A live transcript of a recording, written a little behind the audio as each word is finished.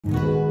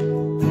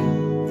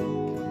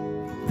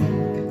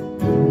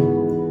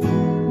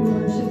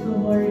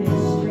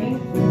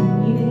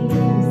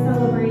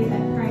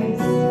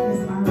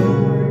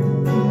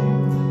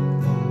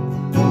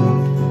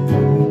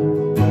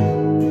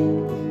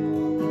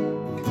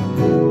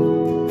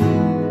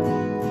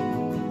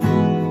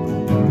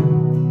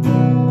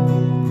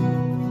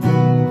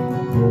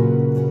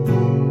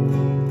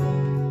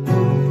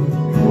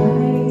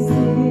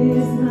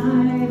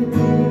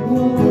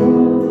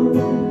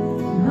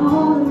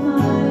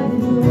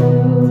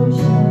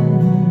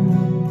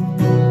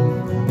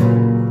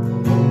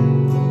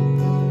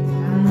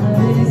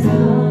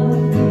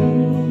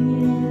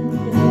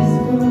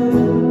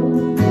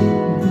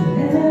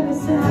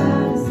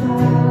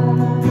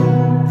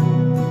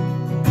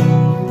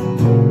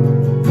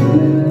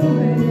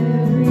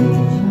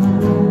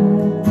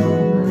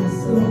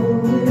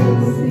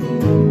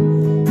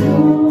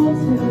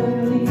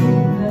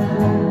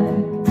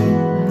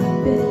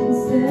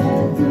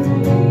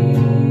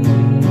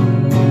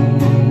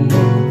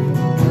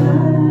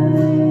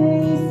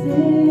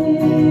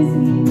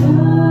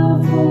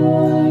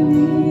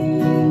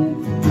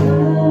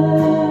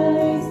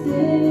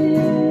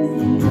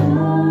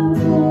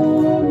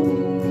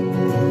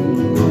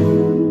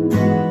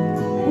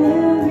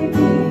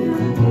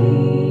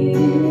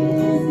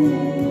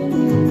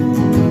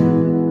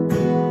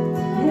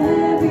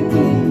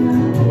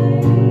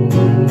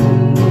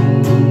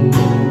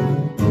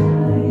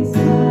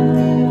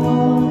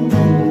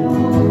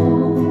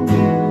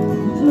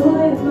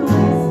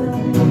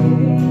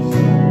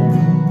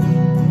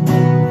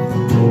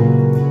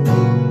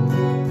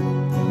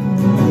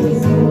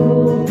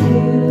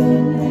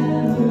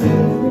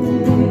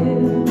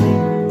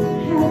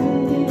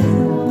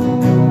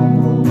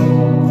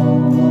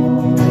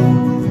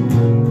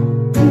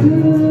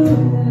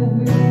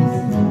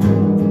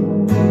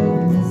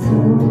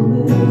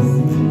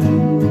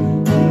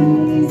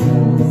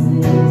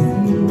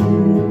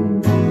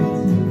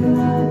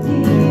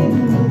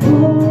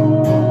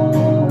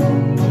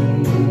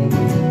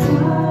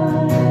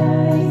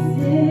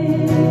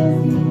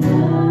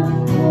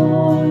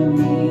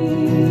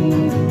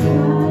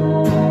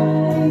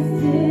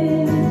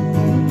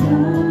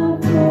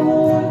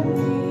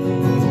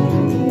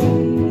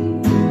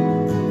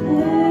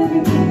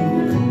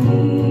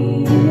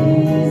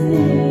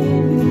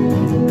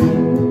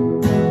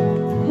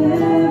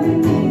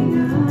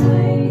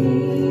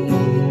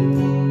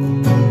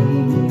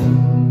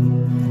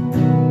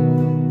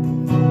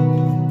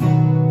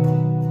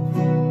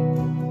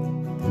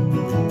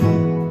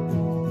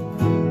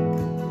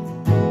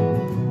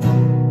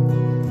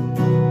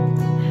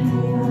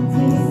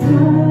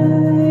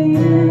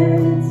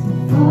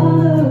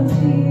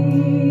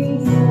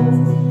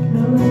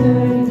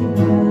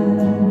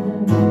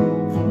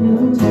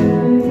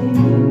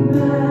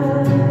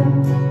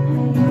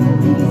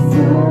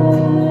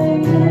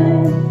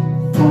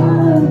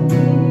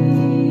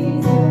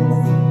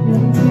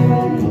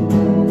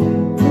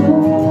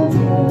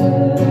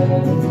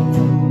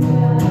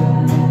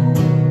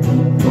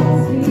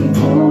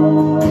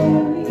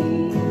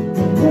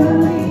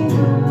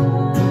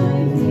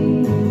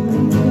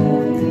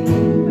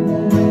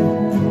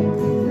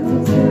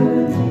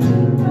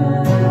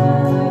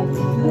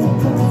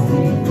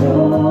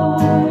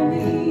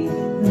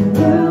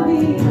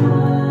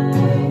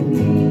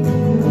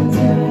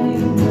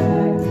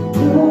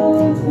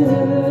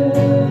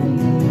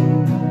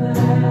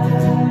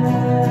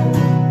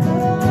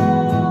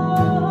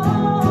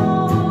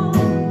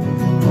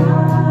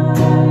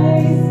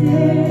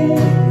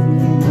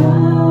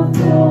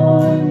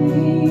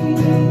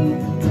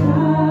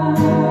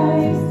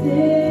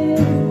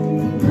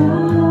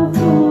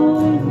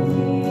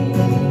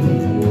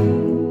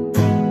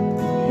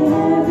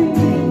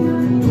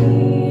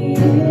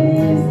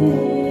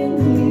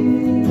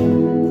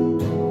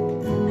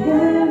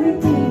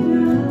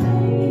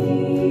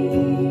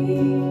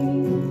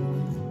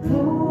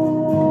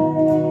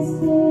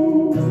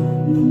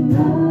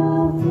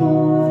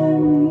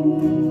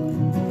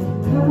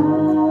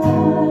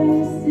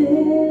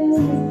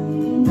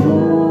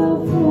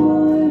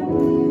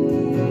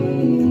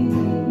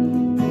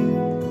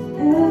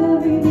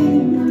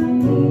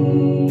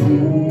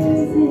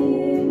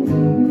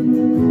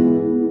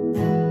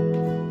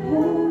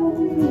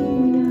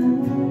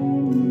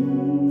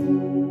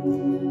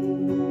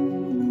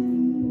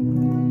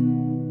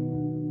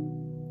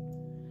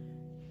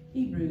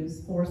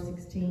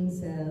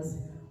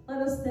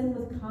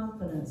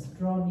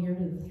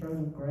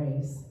of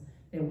grace,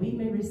 that we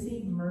may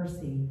receive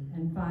mercy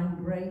and find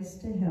grace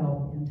to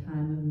help in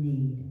time of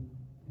need.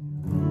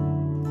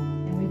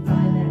 And we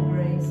find that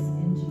grace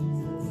in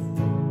Jesus.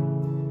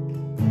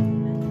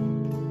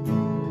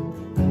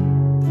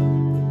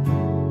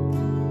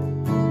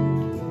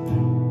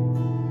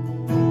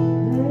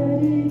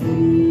 Let it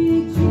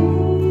be Jesus,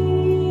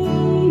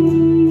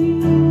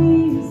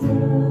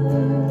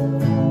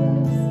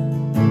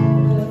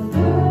 the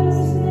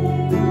first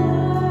name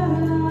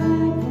I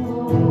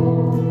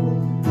call.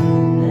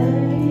 Let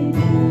it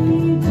be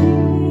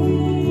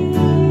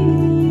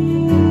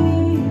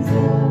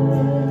Jesus,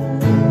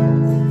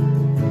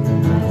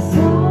 my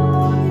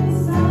song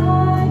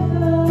inside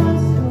the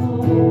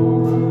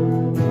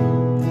storm.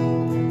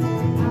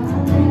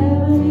 I'll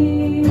never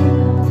need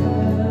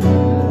another.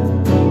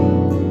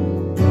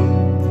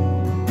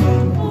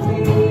 For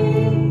me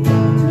to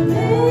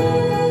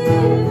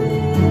live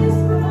is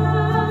Christ.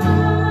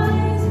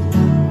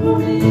 For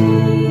me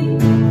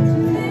to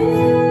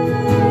live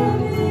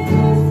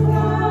is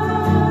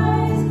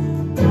Christ.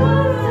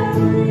 God, I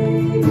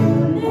breathe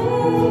your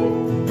name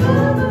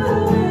over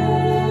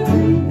everything.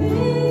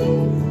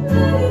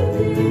 Let it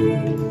be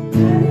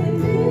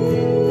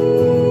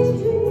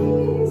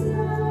Jesus.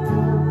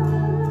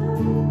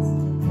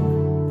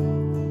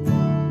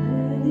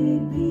 Let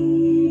it be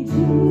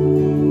Jesus.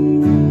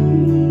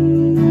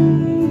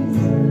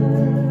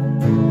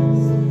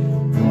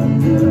 From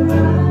the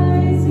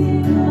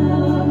rising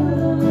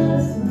of the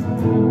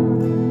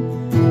sun,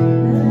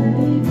 let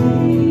it be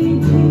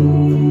Jesus.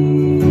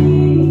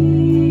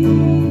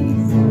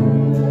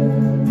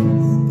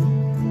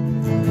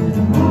 When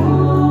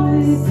all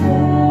is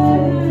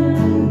said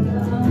and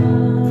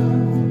done,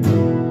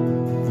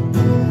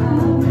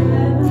 I'll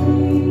never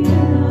need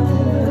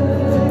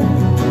another.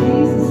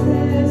 Jesus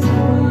says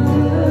no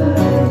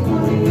other for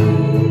me.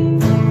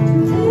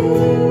 To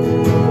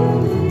live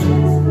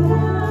is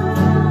Christ.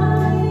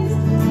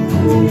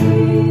 For me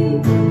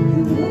to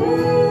live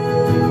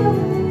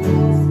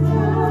is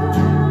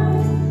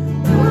Christ.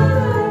 God,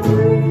 I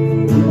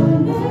breathe your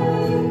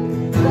name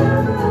over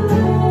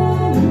everything.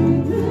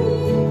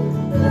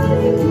 Let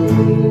it be Jesus. Let it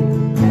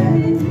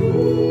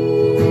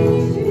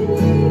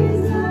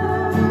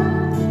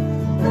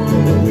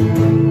be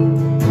Jesus.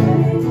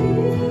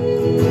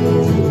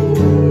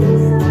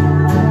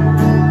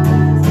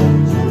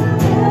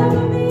 Should I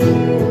ever be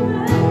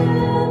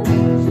abandoned?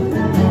 Should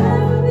I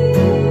ever be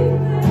afraid?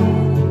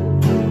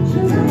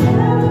 Should I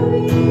ever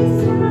be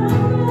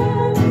surrounded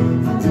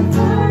by the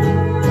fire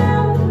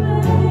around the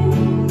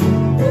flame?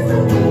 There's a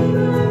name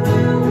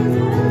I will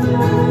remember.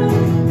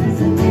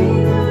 There's a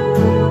name I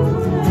will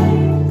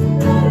proclaim.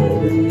 Let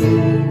it be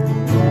Jesus.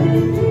 Let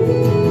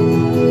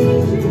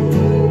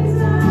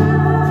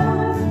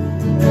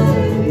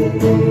it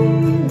be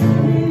Jesus.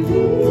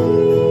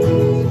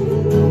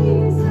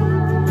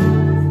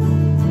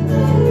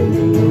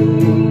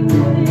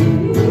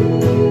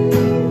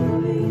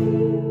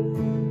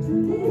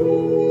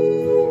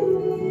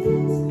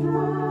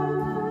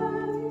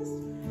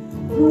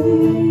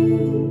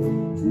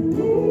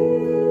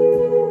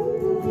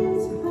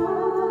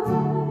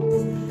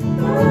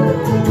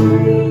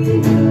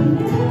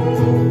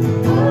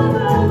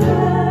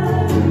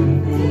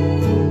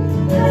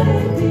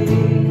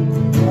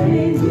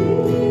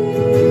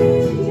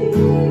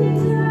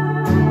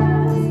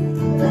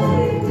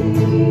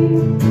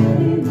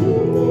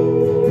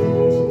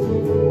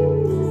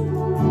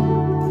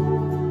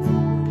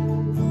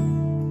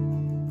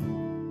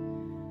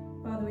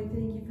 Father, we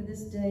thank you for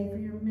this day, for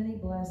your many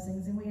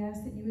blessings, and we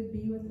ask that you would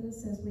be with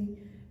us as we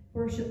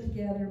worship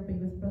together and be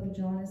with Brother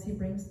John as he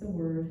brings the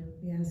word.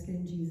 We ask it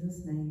in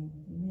Jesus' name.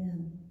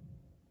 Amen.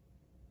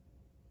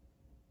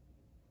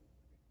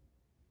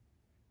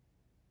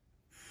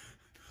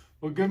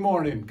 Well, good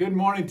morning. Good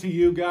morning to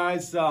you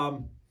guys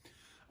on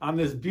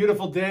this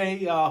beautiful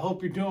day.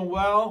 Hope you're doing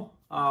well.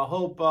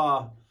 Hope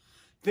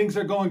things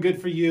are going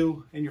good for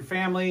you and your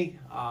family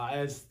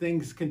as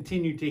things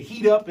continue to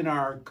heat up in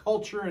our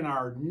culture and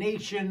our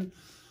nation.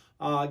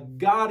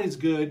 God is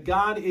good.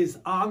 God is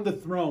on the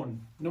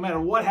throne. No matter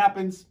what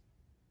happens,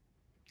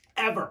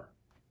 ever,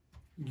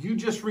 you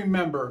just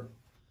remember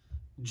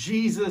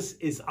Jesus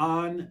is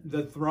on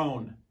the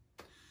throne.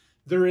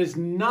 There is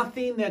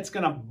nothing that's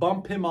going to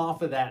bump him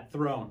off of that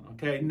throne,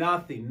 okay?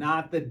 Nothing.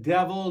 Not the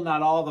devil,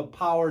 not all the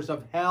powers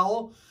of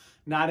hell,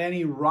 not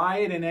any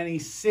riot in any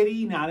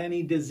city, not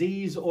any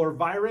disease or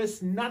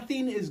virus.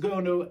 Nothing is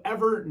going to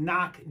ever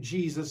knock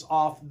Jesus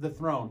off the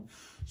throne.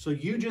 So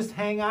you just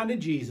hang on to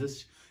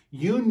Jesus.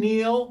 You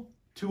kneel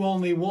to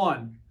only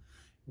one.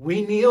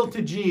 We kneel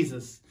to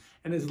Jesus.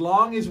 And as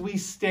long as we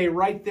stay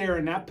right there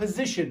in that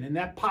position, in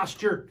that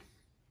posture,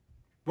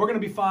 we're going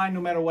to be fine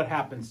no matter what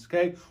happens,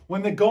 okay?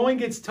 When the going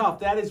gets tough,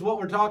 that is what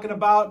we're talking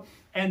about.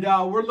 And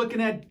we're looking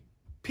at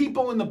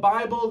people in the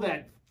Bible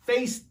that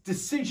face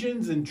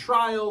decisions and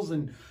trials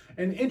and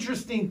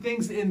interesting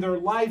things in their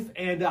life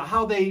and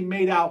how they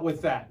made out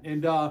with that.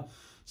 And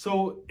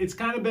so it's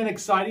kind of been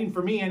exciting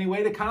for me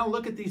anyway to kind of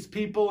look at these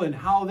people and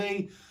how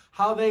they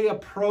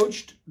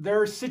approached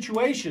their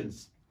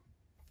situations.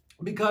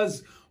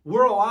 because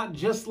we're a lot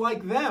just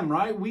like them,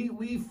 right?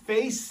 We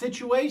face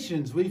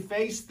situations, we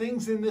face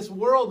things in this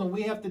world, and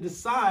we have to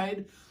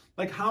decide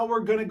like how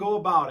we're going to go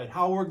about it,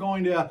 how we're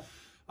going to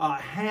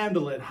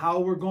handle it, how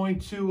we're going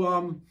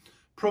to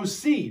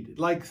proceed,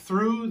 like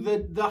through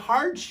the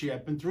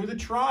hardship and through the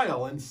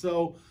trial. And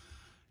so,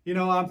 you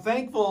know, I'm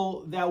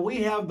thankful that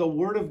we have the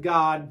Word of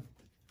God,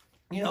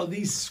 you know,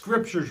 these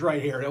scriptures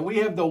right here, that we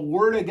have the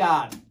Word of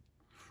God,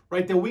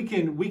 right? That we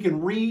can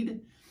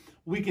read,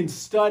 we can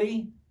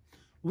study,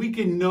 we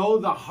can know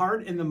the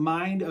heart and the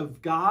mind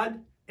of God,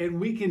 and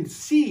we can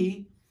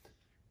see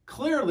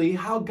clearly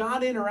how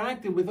God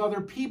interacted with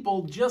other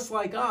people just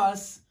like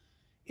us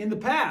in the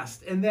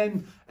past. And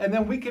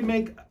then we can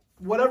make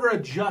whatever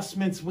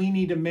adjustments we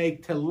need to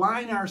make to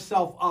line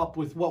ourselves up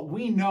with what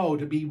we know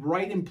to be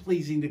right and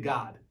pleasing to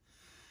God.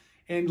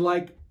 And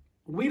like,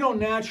 we don't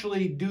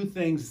naturally do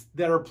things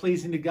that are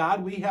pleasing to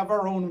God. We have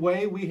our own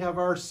way. We have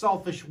our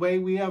selfish way.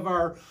 We have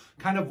our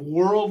kind of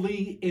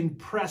worldly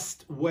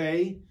impressed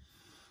way.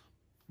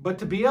 But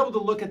to be able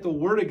to look at the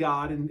Word of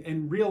God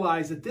and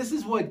realize that this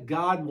is what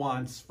God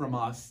wants from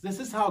us, this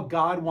is how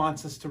God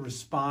wants us to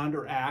respond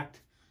or act,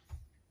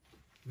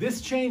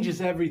 this changes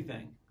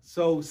everything.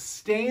 So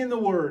stay in the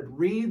Word,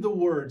 read the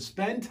Word,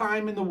 spend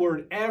time in the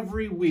Word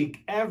every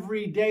week,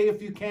 every day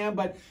if you can,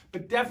 but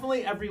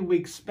definitely every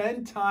week.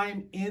 Spend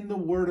time in the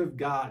Word of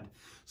God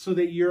so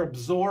that you're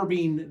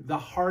absorbing the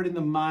heart and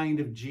the mind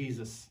of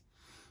Jesus.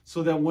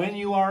 So that when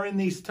you are in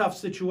these tough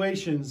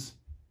situations,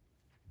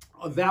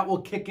 that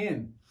will kick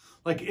in.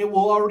 Like, it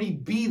will already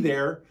be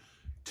there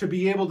to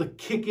be able to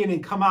kick in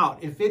and come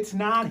out. If it's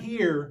not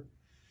here,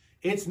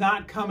 it's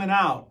not coming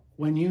out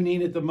when you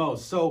need it the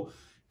most. So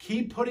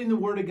keep putting the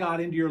Word of God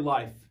into your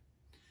life.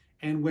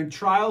 And when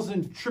trials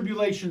and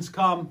tribulations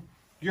come,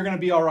 you're going to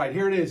be all right.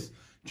 Here it is,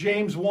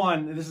 James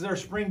 1. This is our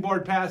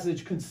springboard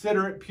passage.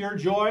 Consider it pure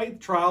joy.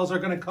 Trials are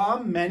going to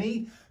come,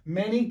 many,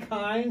 many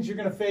kinds. You're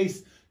going to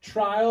face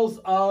trials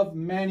of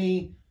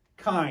many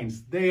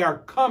kinds. They are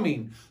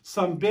coming.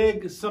 Some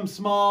big, some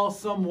small,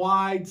 some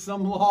wide,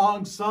 some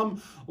long,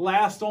 some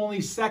last only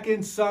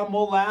seconds, some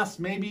will last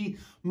maybe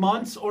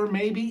months or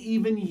maybe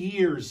even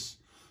years.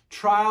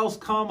 Trials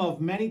come of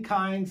many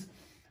kinds.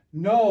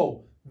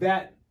 Know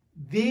that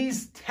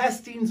these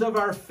testings of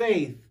our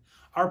faith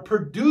are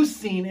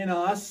producing in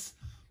us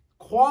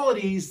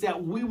qualities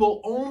that we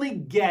will only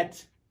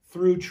get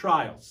through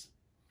trials.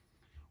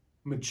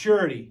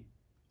 Maturity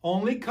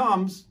only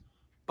comes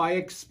by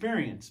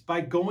experience,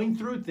 by going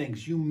through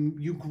things.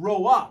 You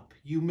grow up,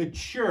 you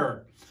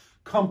mature.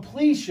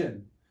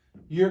 Completion,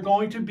 you're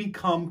going to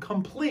become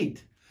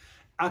complete.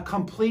 A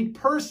complete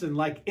person.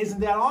 Like, isn't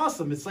that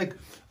awesome? It's like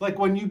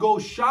when you go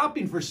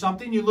shopping for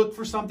something, you look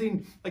for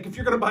something, like if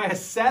you're going to buy a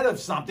set of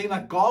something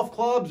like golf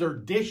clubs or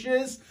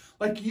dishes,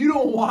 like you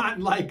don't want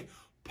like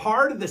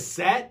part of the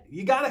set.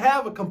 You got to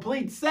have a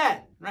complete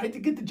set, right? To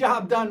get the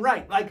job done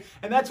right. Like,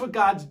 and that's what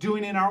God's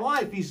doing in our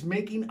life. He's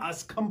making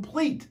us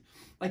complete.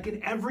 Like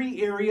in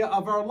every area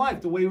of our life,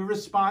 the way we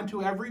respond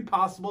to every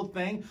possible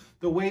thing,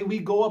 the way we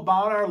go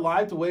about our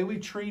life, the way we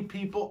treat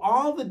people,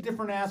 all the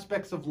different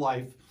aspects of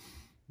life,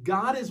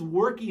 God is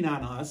working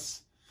on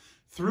us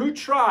through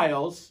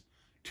trials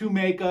to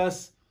make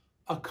us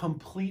a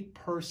complete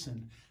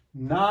person,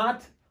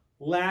 not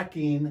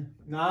lacking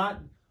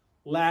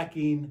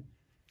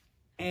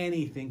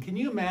anything. Can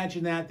you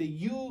imagine that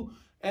you,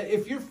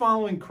 if you're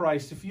following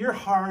Christ, if your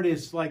heart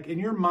is like,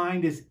 and your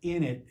mind is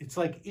in it, it's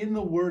like in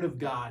the Word of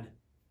God,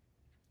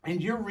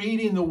 and you're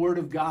reading the Word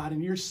of God,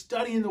 and you're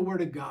studying the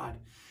Word of God,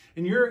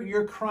 and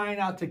you're crying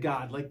out to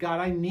God, like,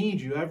 God, I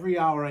need you every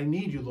hour. I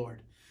need you,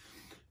 Lord.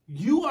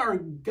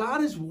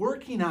 God is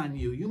working on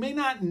you. You may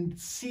not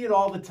see it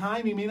all the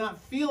time. You may not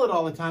feel it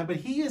all the time, but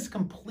He is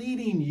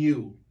completing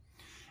you.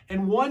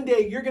 And one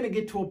day you're going to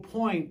get to a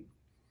point,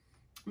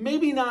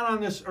 maybe not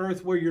on this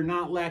earth, where you're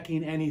not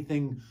lacking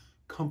anything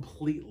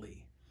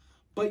completely,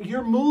 but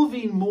you're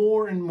moving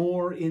more and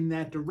more in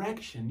that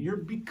direction. You're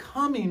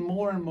becoming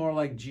more and more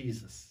like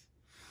Jesus.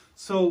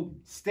 So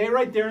stay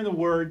right there in the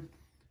Word.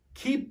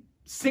 Keep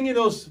singing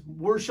those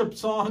worship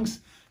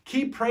songs.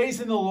 Keep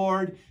praising the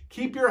Lord.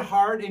 Keep your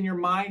heart and your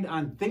mind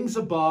on things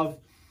above.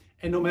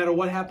 And no matter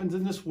what happens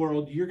in this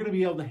world, you're going to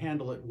be able to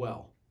handle it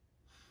well.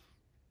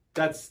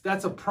 That's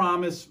a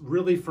promise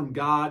really from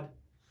God.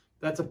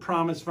 That's a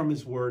promise from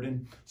His Word.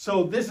 And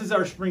so this is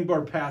our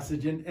springboard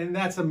passage, and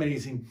that's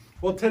amazing.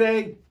 Well,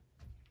 today,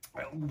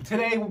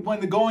 when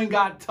the going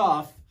got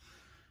tough,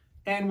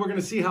 and we're going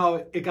to see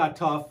how it got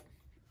tough,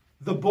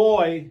 the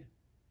boy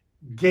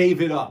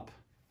gave it up.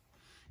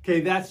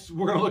 Okay,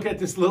 we're going to look at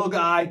this little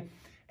guy,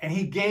 and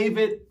he gave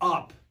it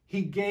up.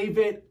 He gave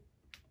it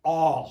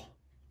all.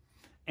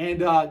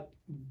 And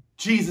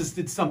Jesus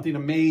did something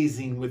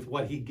amazing with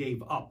what He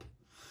gave up.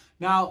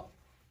 Now,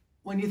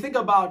 when you think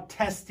about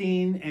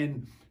testing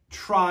and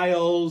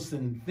trials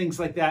and things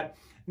like that,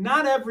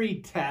 not every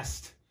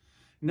test,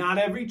 not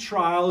every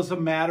trial is a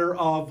matter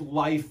of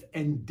life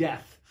and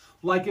death.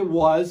 Like it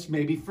was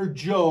maybe for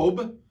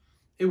Job.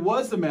 it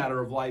was a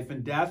matter of life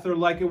and death, or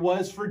like it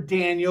was for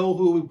Daniel,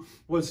 who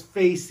was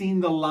facing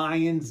the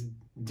lion's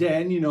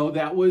den,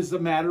 that was a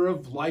matter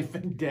of life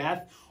and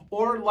death.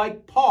 Or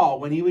like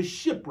Paul when he was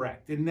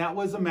shipwrecked, and that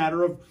was a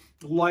matter of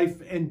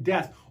life and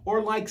death.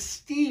 Or like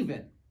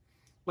Stephen,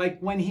 like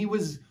when he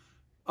was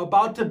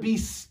about to be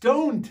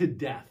stoned to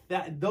death.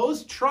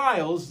 Those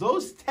trials,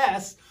 those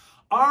tests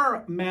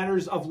are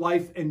matters of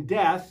life and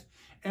death.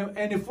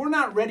 And if we're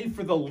not ready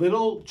for the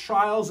little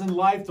trials in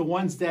life, the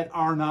ones that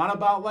are not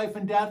about life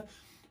and death,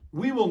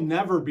 we will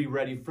never be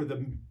ready for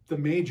the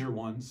major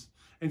ones.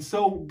 And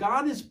so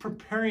God is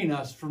preparing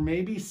us for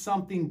maybe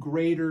something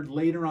greater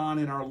later on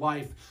in our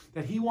life,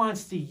 that he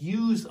wants to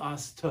use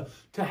us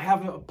to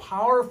have a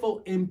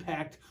powerful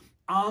impact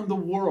on the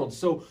world.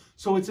 So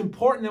it's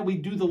important that we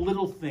do the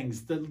little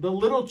things, the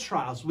little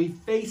trials. We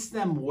face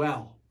them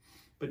well.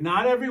 But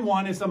not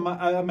everyone is a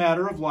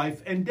matter of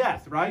life and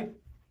death, right?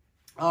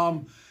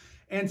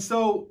 And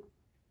so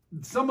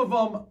some of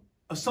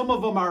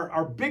them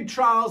are big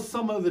trials.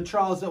 Some of the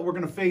trials that we're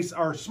going to face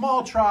are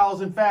small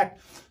trials. In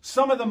fact,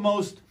 some of the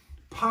most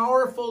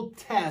powerful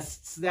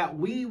tests that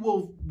we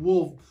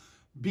will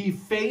be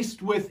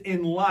faced with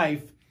in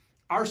life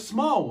are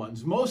small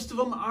ones. Most of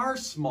them are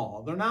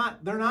small. They're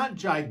not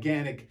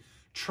gigantic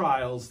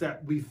trials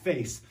that we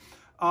face.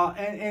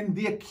 And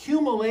the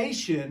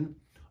accumulation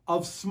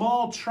of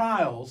small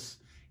trials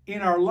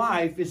in our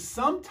life is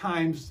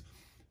sometimes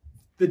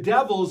the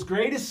devil's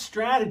greatest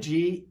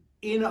strategy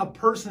in a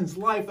person's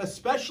life,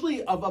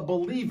 especially of a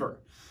believer,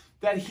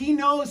 that he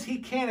knows he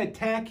can't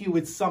attack you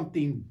with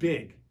something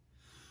big,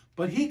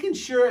 but he can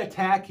sure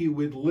attack you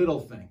with little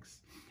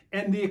things.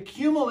 And the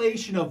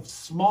accumulation of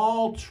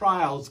small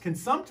trials can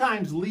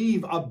sometimes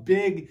leave a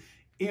big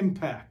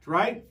impact,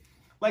 right?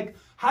 Like,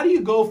 how do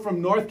you go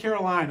from North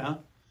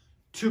Carolina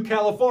to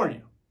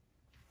California?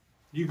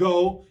 You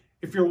go,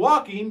 if you're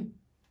walking,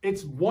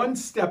 it's one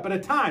step at a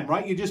time,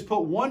 right? You just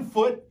put one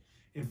foot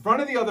in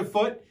front of the other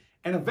foot,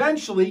 and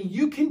eventually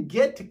you can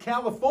get to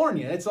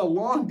California. It's a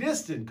long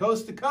distance,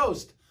 coast to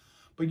coast,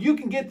 but you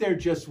can get there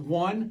just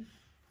one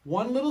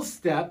little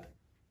step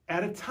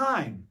at a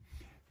time.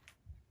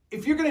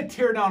 If you're going to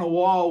tear down a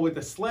wall with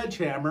a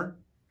sledgehammer,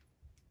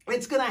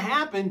 it's going to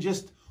happen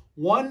just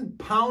one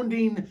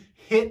pounding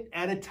hit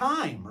at a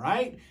time,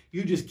 right?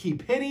 You just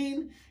keep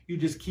hitting,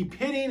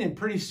 and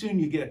pretty soon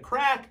you get a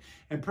crack,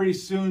 and pretty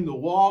soon the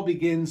wall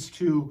begins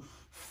to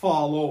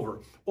fall over.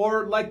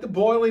 Or like the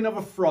boiling of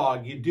a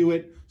frog, you do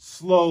it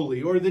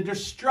slowly. Or the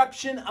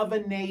destruction of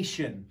a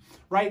nation,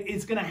 right?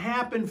 It's going to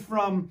happen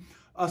from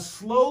a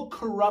slow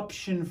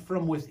corruption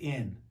from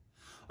within.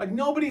 Like,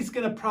 nobody's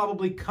going to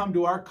probably come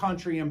to our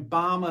country and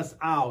bomb us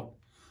out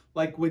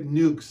like with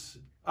nukes.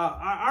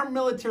 Our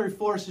military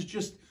force is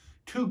just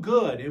too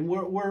good, and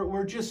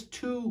we're just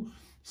too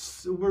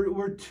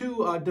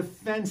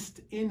defensed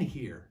in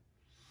here.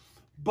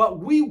 But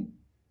we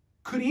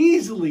could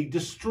easily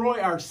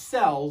destroy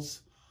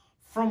ourselves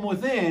from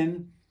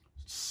within,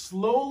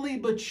 slowly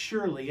but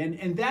surely.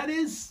 And that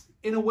is,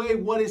 in a way,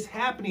 what is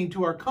happening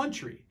to our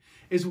country.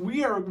 Is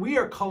we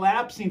are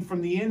collapsing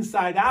from the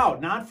inside out,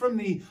 not from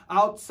the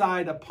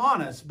outside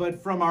upon us,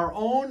 but from our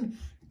own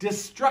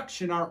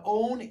destruction, our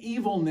own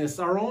evilness,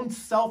 our own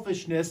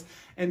selfishness.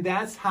 And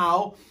that's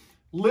how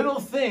little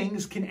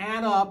things can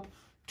add up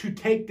to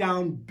take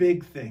down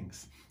big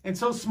things. And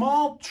so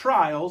small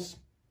trials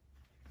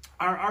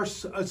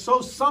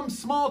some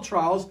small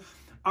trials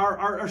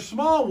are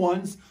small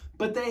ones,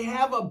 but they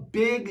have a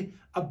big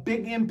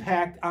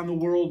impact on the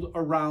world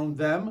around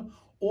them,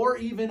 or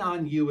even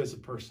on you as a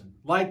person,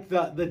 like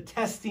the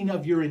testing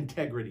of your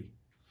integrity,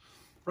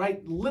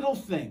 right? Little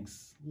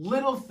things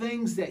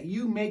that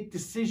you make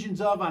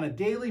decisions of on a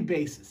daily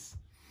basis.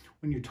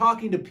 When you're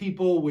talking to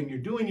people, when you're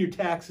doing your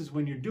taxes,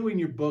 when you're doing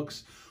your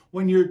books,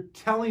 when you're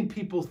telling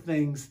people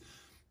things,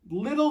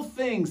 little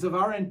things of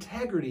our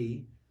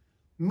integrity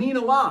mean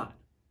a lot,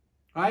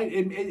 right?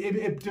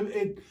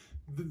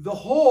 The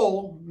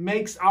whole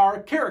makes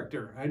our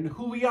character and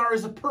who we are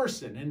as a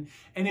person.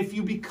 And if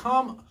you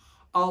become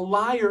a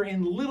liar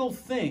in little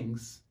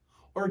things,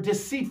 or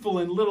deceitful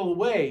in little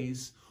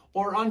ways,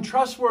 or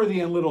untrustworthy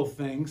in little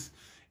things,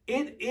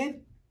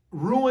 it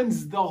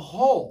ruins the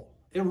whole.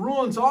 It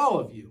ruins all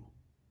of you.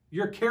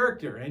 Your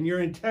character and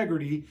your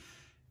integrity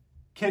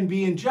can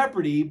be in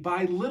jeopardy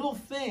by little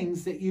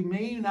things that you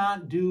may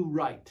not do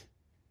right.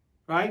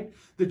 Right?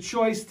 The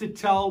choice to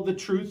tell the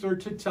truth or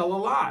to tell a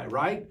lie,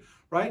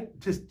 right?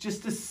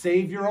 Just to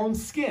save your own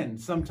skin.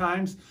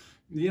 Sometimes,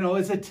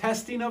 it's a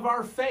testing of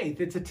our faith.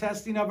 It's a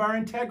testing of our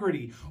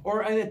integrity,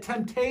 or a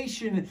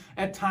temptation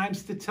at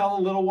times to tell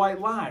a little white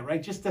lie,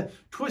 right? Just to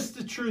twist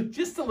the truth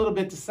just a little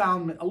bit to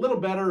sound a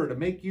little better, or to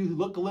make you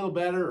look a little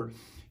better, or,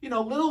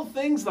 little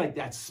things like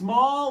that.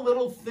 Small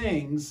little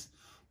things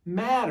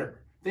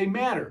matter. They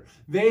matter.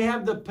 They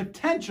have the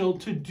potential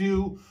to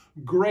do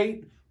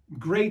great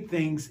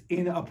things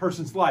in a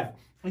person's life.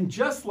 And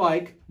just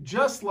like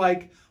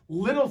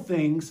little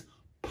things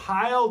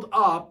piled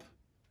up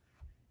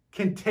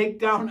can take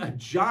down a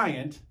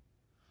giant,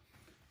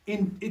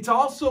 it's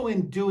also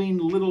in doing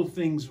little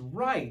things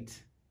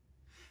right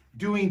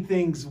doing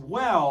things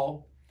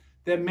well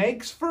that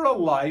makes for a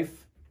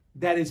life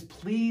that is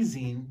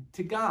pleasing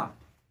to God.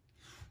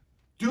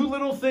 Do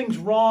little things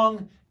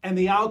wrong and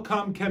the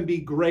outcome can be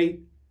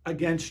great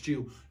against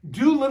you.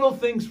 Do little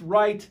things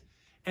right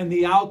and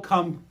the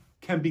outcome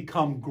can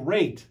become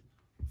great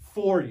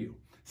for you.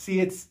 See,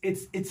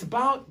 it's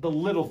about the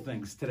little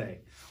things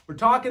today. We're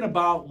talking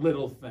about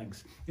little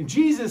things. And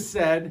Jesus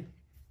said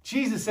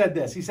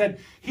this. He said,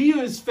 "He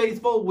who is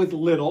faithful with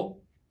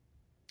little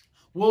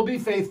will be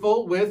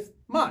faithful with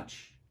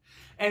much."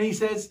 And he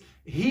says,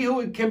 "He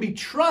who can be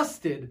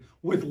trusted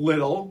with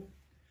little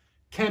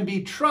can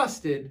be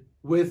trusted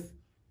with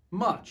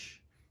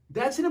much."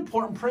 That's an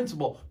important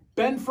principle.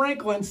 Ben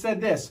Franklin said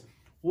this: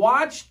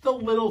 "Watch the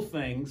little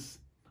things.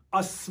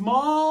 A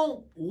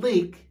small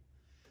leak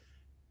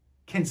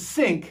can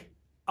sink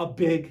a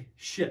big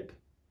ship.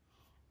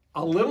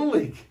 A little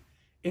leak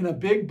in a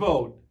big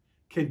boat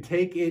can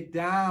take it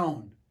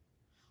down."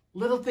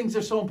 Little things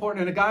are so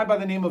important. And a guy by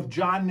the name of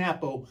John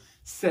Napo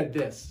said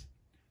this: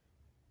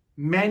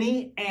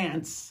 "Many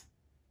ants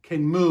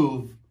can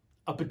move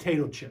a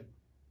potato chip."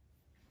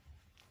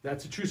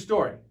 That's a true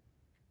story.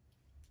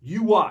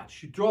 You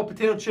watch. You throw a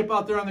potato chip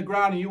out there on the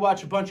ground and you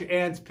watch a bunch of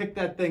ants pick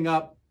that thing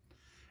up,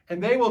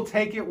 and they will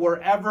take it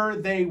wherever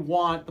they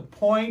want. The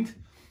point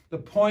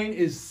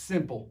is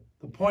simple.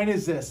 The point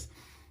is this: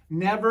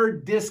 never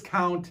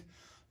discount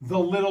the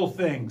little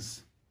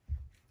things.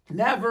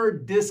 Never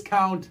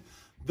discount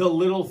the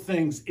little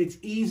things. It's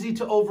easy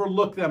to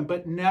overlook them,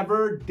 but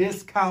never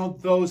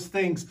discount those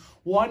things.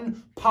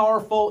 One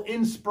powerful,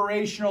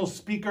 inspirational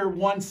speaker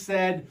once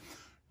said,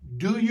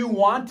 "Do you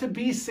want to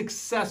be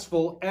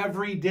successful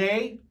every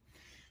day?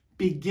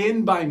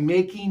 Begin by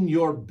making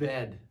your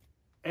bed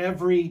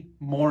every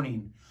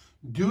morning.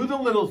 Do the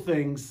little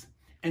things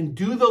and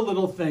do the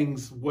little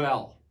things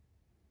well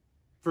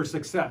for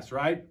success,"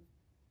 right?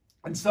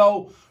 And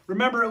so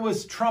remember, it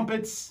was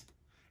trumpets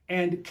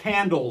and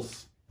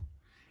candles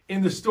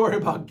in the story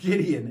about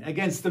Gideon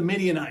against the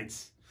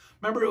Midianites.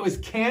 Remember, it was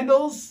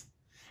candles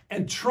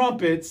and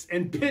trumpets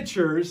and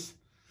pitchers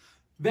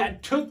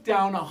that took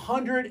down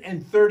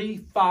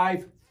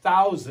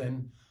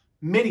 135,000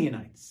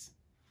 Midianites.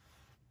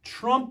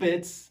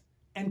 Trumpets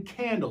and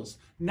candles,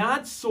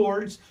 not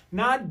swords,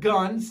 not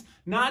guns,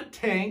 not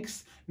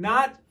tanks,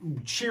 not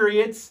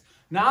chariots,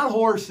 not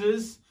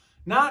horses,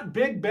 not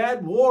big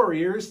bad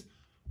warriors.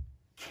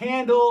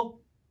 Candle,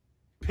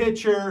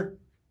 pitcher,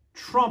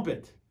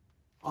 trumpet.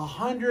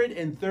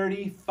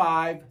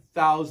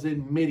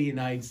 135,000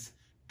 Midianites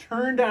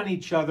turned on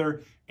each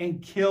other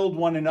and killed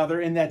one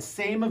another in that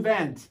same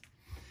event.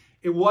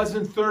 It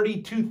wasn't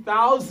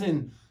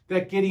 32,000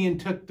 that Gideon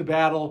took the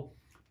battle,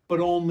 but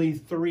only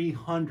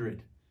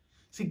 300.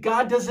 See,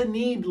 God doesn't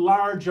need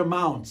large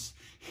amounts.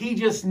 He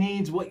just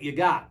needs what you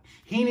got.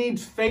 He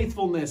needs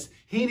faithfulness.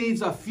 He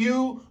needs a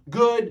few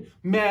good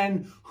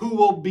men who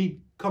will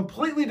be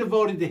completely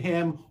devoted to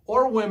him,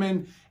 or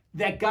women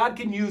that God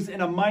can use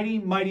in a mighty,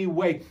 mighty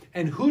way.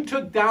 And who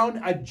took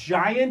down a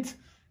giant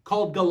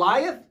called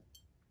Goliath?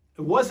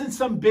 It wasn't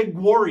some big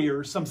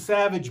warrior, some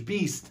savage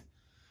beast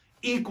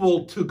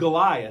equal to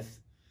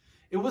Goliath.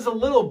 It was a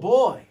little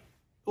boy.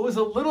 It was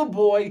a little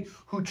boy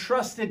who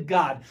trusted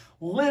God.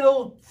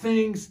 Little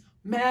things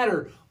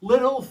matter.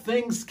 Little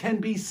things can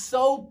be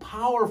so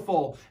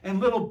powerful, and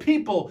little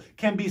people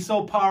can be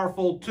so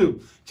powerful too.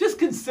 Just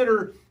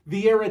consider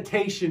the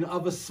irritation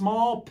of a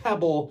small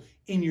pebble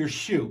in your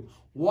shoe.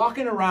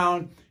 Walking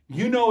around,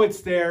 you know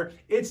it's there,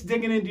 it's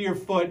digging into your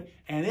foot,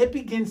 and it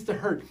begins to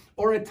hurt.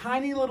 Or a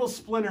tiny little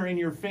splinter in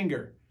your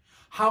finger.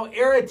 How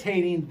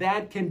irritating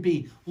that can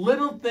be.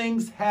 Little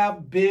things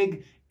have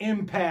big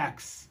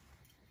impacts.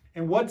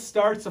 And what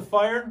starts a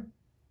fire?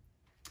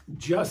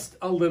 Just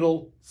a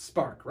little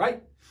spark,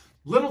 right?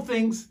 Little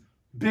things,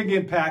 big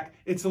impact.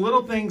 It's the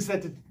little things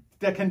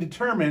that can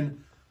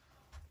determine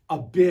a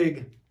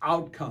big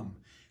outcome.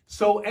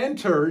 So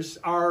enters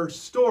our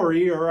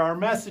story, or our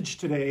message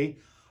today,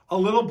 a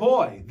little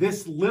boy.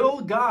 This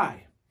little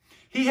guy.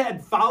 He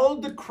had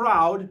followed the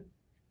crowd,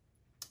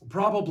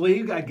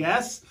 probably, I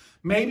guess.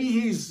 Maybe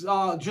he's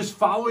just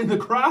following the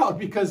crowd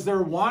because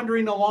they're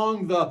wandering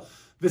along the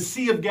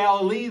Sea of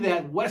Galilee,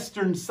 that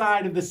western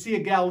side of the Sea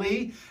of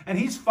Galilee, and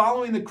he's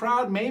following the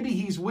crowd. Maybe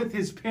he's with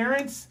his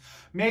parents.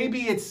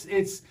 Maybe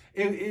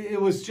it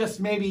was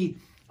just maybe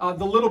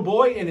the little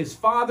boy and his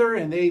father,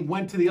 and they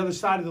went to the other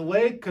side of the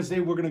lake because they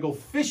were going to go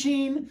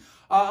fishing.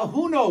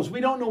 Who knows?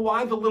 We don't know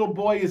why the little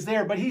boy is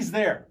there, but he's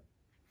there.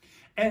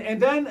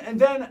 And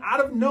then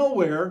out of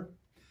nowhere,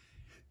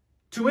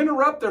 to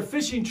interrupt their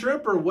fishing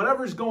trip or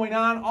whatever's going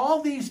on,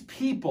 all these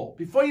people,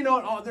 before you know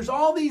it, there's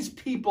all these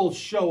people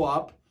show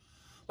up.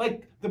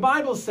 Like the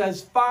Bible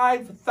says,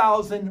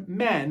 5,000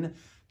 men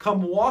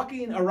come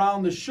walking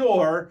around the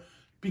shore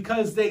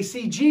because they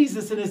see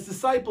Jesus and his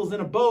disciples in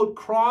a boat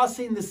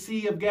crossing the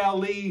Sea of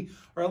Galilee,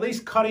 or at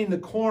least cutting the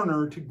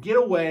corner to get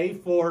away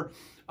from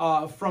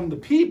the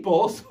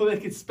people so they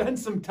could spend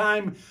some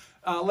time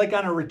like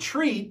on a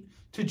retreat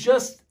to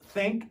just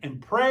think and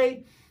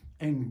pray.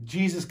 And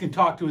Jesus can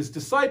talk to his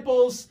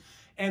disciples.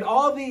 And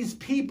all these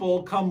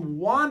people come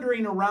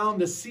wandering around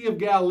the Sea of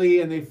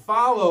Galilee, and they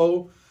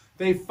follow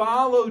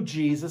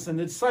Jesus and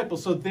the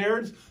disciples. So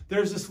there's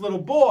this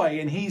little boy,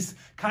 and he's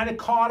kind of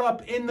caught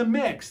up in the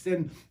mix.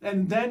 And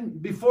then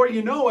before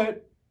you know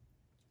it,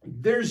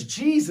 there's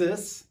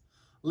Jesus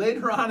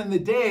later on in the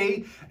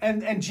day,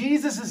 and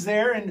Jesus is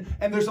there,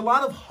 and there's a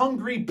lot of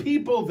hungry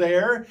people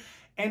there.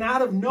 And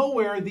out of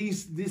nowhere,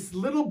 this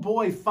little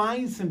boy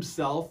finds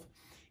himself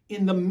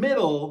in the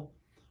middle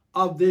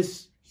of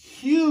this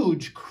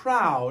huge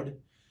crowd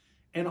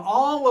and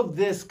all of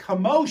this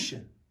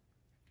commotion.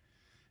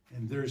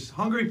 And there's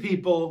hungry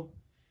people,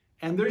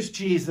 and there's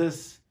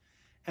Jesus,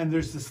 and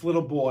there's this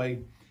little boy.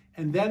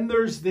 And then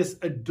there's this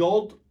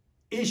adult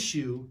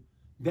issue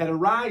that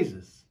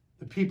arises.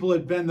 The people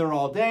had been there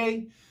all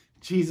day.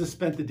 Jesus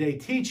spent the day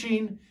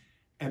teaching,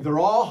 and they're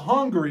all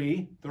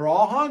hungry. They're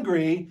all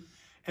hungry.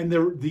 And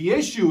the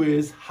issue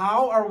is,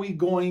 how are we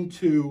going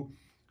to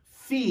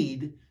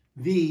feed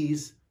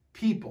these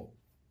people?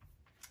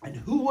 And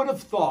who would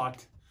have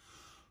thought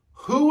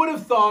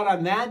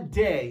on that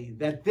day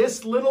that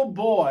this little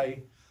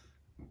boy,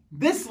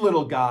 this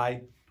little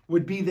guy,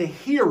 would be the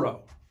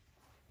hero?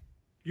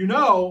 You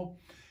know,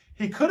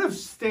 he could have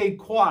stayed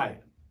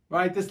quiet,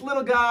 right? This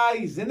little guy,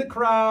 he's in the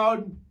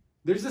crowd.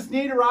 There's this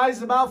need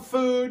arises about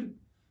food.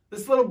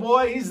 This little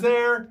boy, he's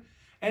there.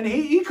 And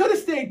he could have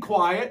stayed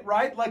quiet,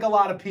 right? Like a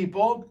lot of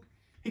people.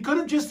 He could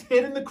have just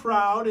hid in the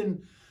crowd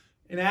and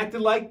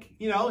acted like,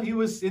 you know, he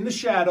was in the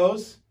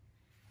shadows.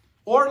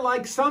 Or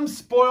like some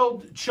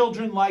spoiled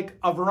children like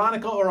a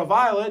Veronica or a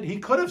Violet, he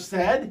could have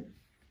said,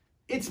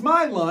 "It's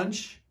my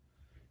lunch.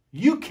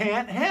 You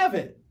can't have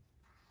it.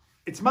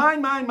 It's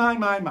mine, mine, mine,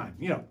 mine, mine."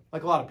 You know,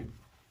 like a lot of people.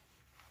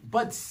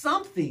 But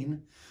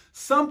something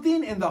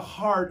in the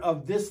heart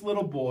of this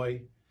little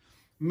boy,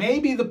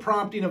 maybe the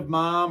prompting of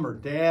mom or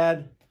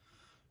dad,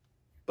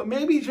 but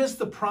maybe just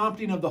the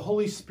prompting of the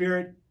Holy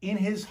Spirit in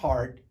his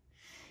heart,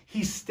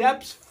 he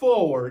steps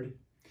forward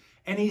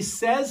and he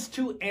says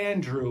to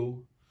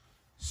Andrew,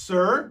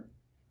 "Sir,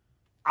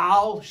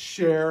 I'll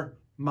share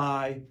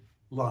my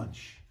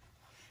lunch."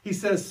 He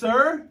says,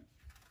 "Sir,"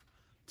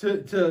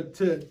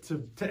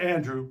 to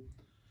Andrew,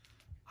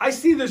 "I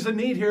see there's a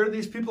need here.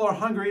 These people are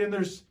hungry and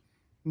there's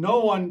no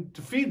one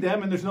to feed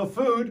them and there's no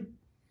food,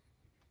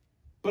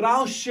 but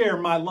I'll share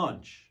my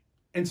lunch."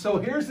 And so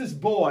here's this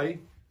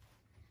boy,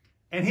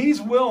 and he's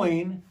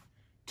willing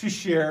to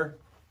share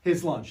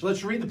his lunch.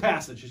 Let's read the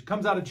passage. It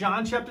comes out of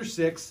John chapter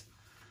 6.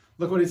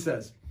 Look what it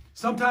says.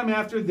 "Sometime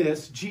after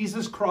this,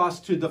 Jesus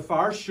crossed to the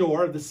far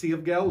shore of the Sea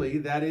of Galilee,"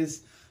 that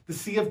is the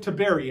Sea of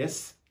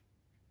Tiberias,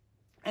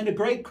 "and a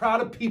great crowd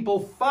of people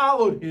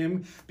followed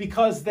him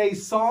because they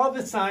saw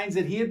the signs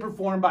that he had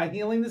performed by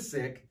healing the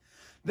sick.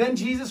 Then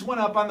Jesus went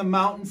up on the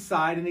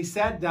mountainside and he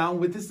sat down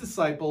with his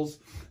disciples.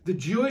 The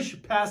Jewish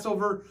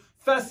Passover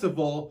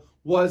festival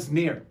was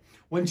near.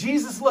 When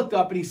Jesus looked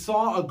up and he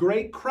saw a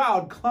great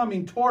crowd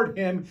coming toward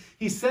him,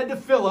 he said to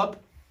Philip,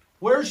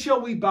 'Where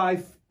shall we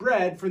buy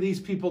bread for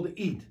these people to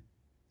eat?'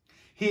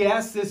 He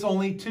asked this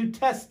only to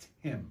test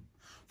him,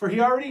 for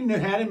he already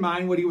had in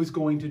mind what he was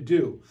going to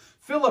do.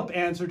 Philip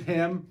answered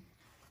him,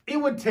 'It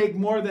would take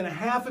more than a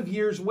half of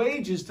year's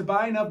wages to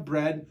buy enough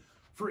bread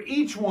for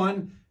each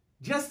one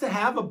just to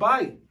have a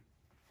bite.'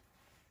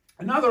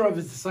 Another of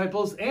his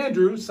disciples,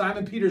 Andrew,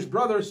 Simon Peter's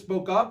brother,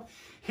 spoke up,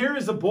 'Here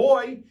is a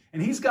boy,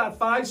 and he's got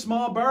 5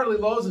 small barley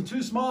loaves and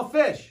 2 small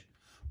fish.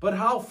 But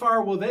how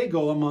far will they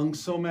go among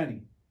so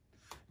many?'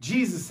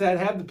 Jesus said,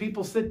 'Have the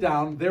people sit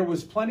down.' There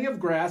was plenty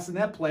of grass in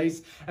that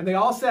place, and they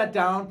all sat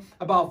down.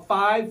 About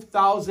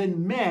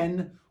 5,000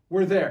 men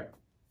were there.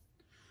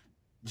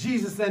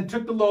 Jesus then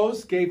took the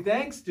loaves, gave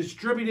thanks,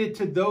 distributed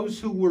to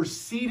those who were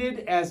seated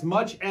as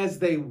much as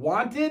they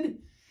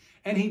wanted,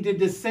 and he did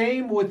the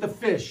same with the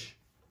fish.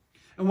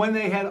 And when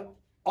they had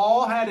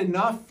all had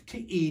enough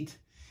to eat,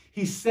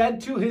 he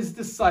said to his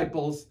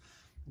disciples,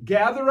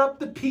 'Gather up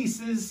the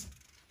pieces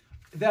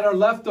that are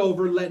left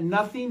over, let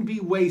nothing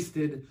be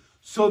wasted.'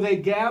 So they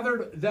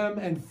gathered them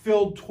and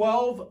filled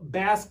 12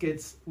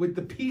 baskets with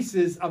the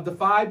pieces of the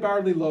 5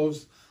 barley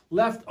loaves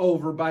left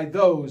over by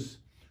those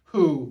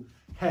who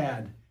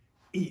had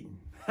eaten."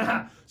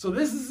 So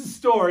this is the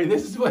story.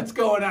 This is what's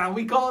going on.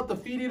 We call it the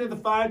feeding of the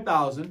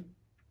 5,000.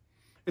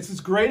 It's this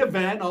great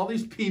event. All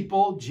these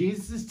people,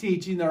 Jesus is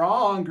teaching. They're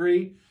all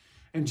hungry.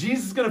 And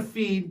Jesus is going to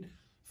feed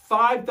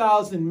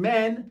 5,000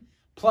 men,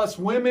 plus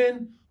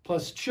women,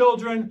 plus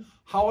children.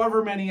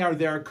 However many are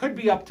there. It could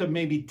be up to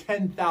maybe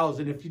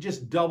 10,000 if you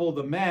just double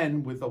the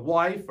men with a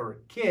wife or a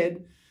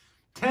kid.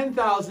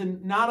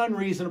 10,000, not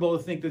unreasonable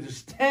to think that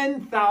there's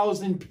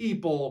 10,000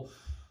 people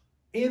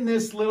in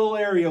this little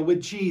area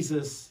with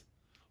Jesus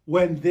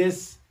when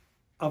this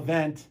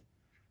event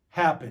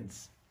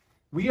happens.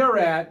 We are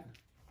at,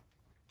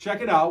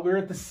 check it out, we're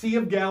at the Sea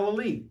of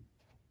Galilee.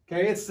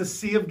 Okay, it's the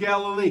Sea of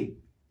Galilee.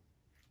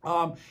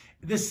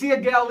 The Sea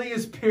of Galilee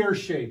is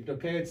pear-shaped,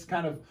 okay? It's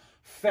kind of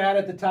fat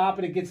at the top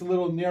and it gets a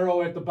little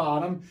narrow at the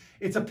bottom.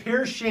 It's a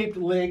pear-shaped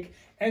lake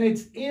and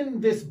it's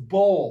in this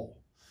bowl.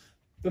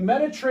 The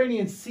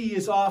Mediterranean Sea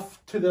is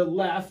off to the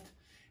left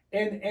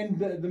and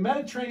the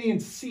Mediterranean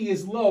Sea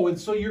is low, and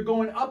so you're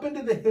going up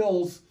into the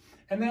hills,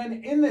 and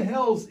then in the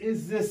hills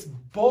is this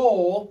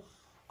bowl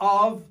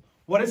of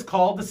what is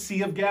called the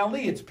Sea of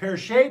Galilee. It's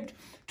pear-shaped.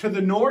 To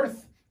the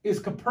north is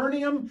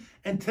Capernaum,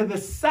 and to the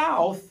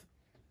south,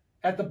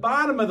 at the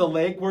bottom of the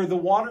lake where the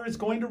water is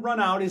going to run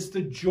out, is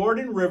the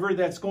Jordan River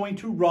that's going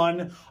to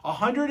run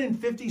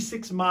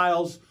 156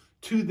 miles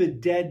to the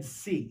Dead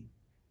Sea,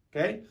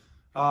 okay,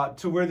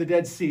 to where the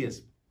Dead Sea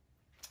is.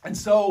 And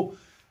so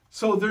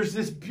there's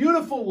this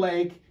beautiful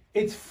lake.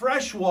 It's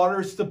fresh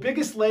water. It's the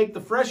biggest lake,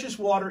 the freshest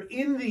water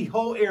in the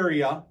whole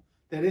area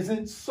that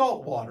isn't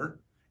salt water.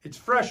 It's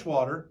fresh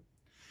water.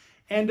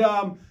 And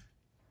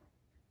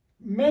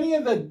many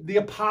of the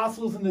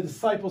apostles and the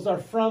disciples are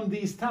from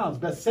these towns,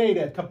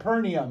 Bethsaida,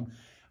 Capernaum,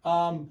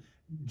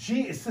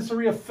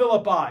 Caesarea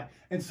Philippi.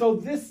 And so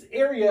this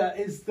area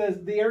is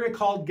the area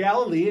called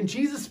Galilee, and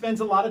Jesus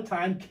spends a lot of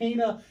time.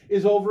 Cana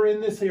is over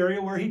in this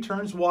area where he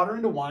turns water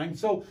into wine.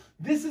 So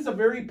this is a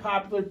very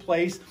popular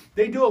place.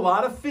 They do a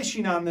lot of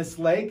fishing on this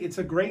lake. It's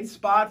a great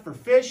spot for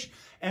fish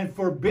and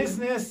for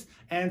business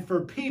and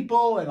for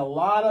people, and a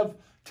lot of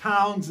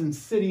towns and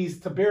cities,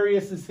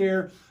 Tiberias is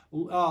here,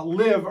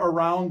 live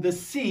around the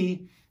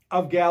Sea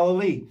of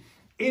Galilee.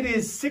 It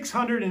is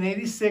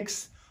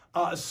 686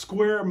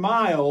 square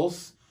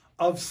miles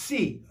of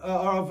sea.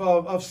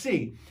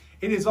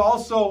 It is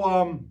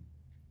also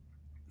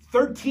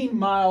 13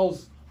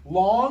 miles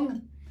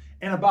long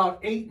and about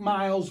 8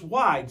 miles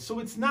wide. So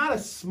it's not a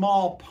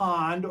small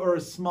pond or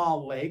a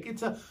small lake.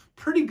 It's a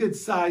pretty good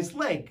sized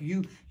lake.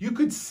 You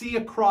could see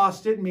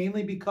across it,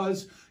 mainly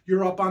because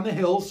you're up on the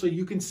hills, so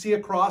you can see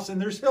across,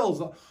 and there's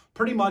hills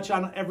pretty much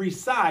on every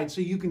side,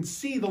 so you can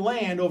see the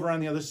land over on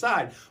the other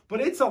side.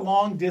 But it's a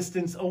long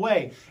distance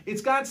away.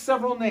 It's got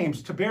several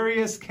names: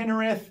 Tiberias,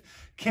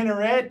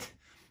 Kinneret,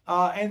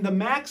 and the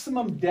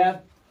maximum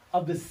depth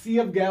of the Sea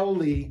of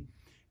Galilee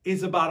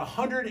is about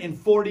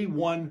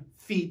 141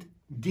 feet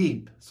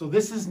deep. So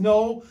this is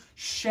no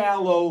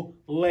shallow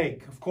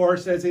lake. Of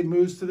course, as it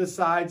moves to the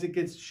sides, it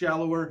gets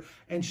shallower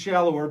and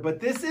shallower, but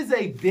this is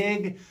a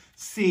big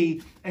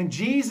sea, and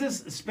Jesus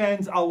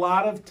spends a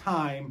lot of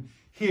time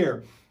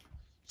here.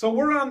 So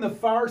we're on the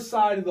far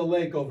side of the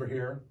lake over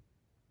here,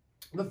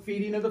 the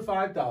feeding of the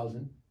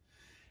 5,000,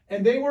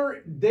 and they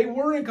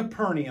were in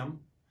Capernaum,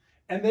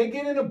 and they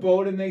get in a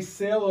boat and they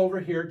sail over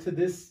here to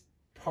this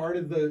part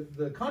of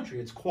the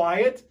country. It's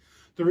quiet.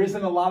 There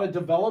isn't a lot of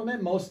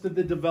development. Most of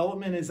the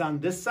development is on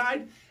this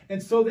side.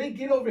 And so they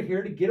get over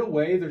here to get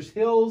away. There's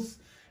hills,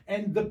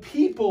 and the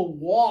people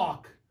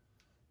walk.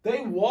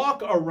 They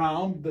walk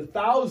around, the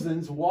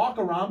thousands walk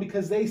around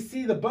because they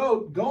see the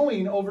boat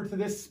going over to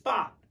this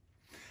spot.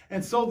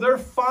 And so they're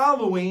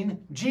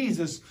following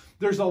Jesus.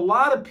 There's a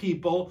lot of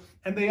people,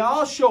 and they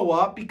all show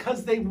up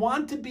because they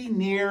want to be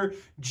near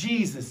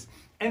Jesus.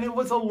 And it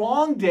was a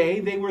long day.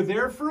 They were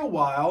there for a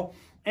while,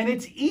 and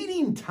it's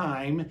eating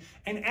time,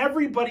 and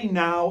everybody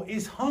now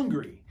is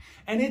hungry.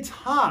 And it's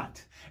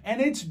hot,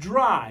 and it's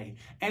dry,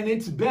 and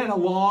it's been a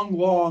long,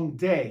 long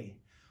day.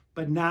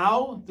 But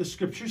now the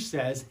scripture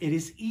says it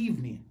is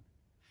evening.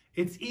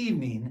 It's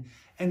evening,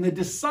 and the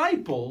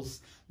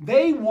disciples,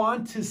 they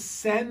want to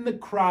send the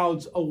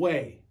crowds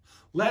away.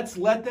 Let's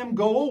let them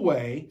go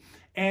away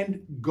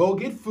and go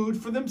get food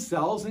for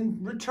themselves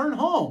and return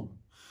home.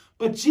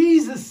 But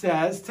Jesus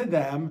says to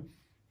them,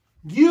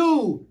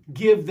 you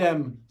give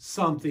them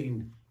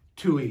something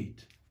to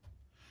eat.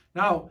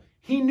 Now,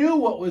 he knew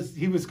what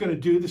he was going to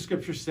do, the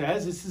scripture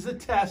says. This is a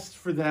test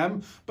for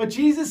them. But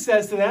Jesus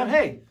says to them,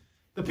 hey,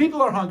 the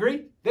people are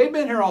hungry. They've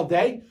been here all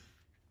day.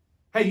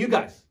 Hey, you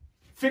guys,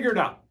 figure it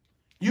out.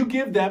 You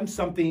give them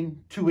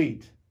something to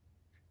eat.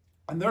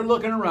 And they're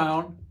looking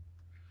around,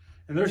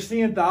 and they're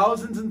seeing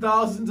thousands and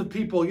thousands of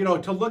people. You know,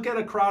 to look at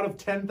a crowd of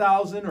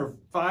 10,000 or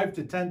 5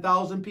 to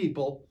 10,000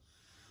 people,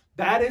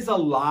 that is a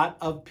lot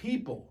of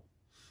people.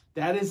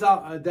 That's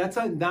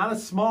not a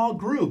small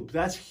group.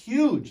 That's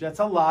huge. That's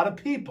a lot of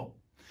people.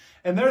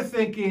 And they're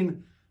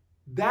thinking,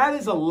 that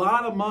is a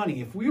lot of money.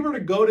 If we were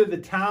to go to the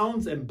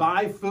towns and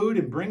buy food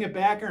and bring it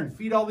back here and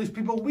feed all these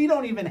people, we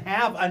don't even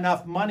have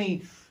enough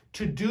money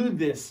to do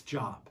this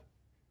job.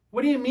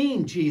 What do you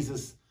mean,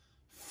 Jesus?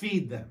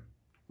 Feed them.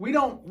 We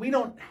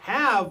don't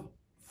have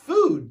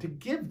food to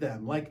give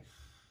them. Like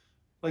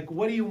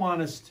what do you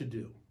want us to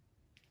do?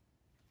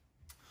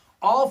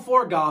 All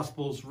four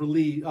Gospels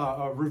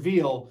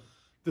reveal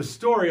the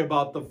story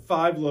about the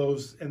 5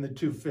 loaves and the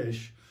 2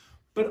 fish,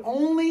 but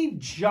only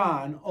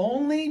John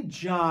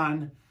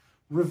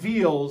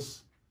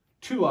reveals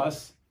to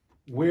us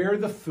where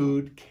the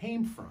food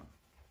came from.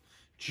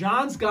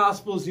 John's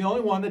Gospel is the only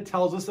one that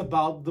tells us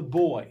about the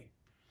boy.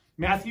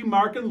 Matthew,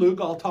 Mark, and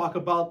Luke all talk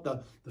about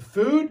the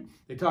food.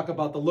 They talk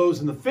about the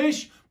loaves and the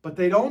fish, but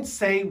they don't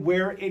say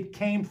where it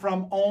came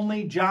from.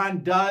 Only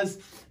John does.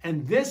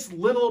 And this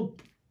little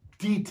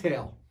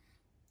detail,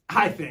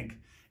 I think,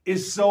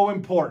 is so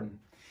important.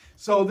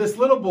 So this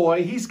little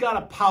boy, he's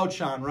got a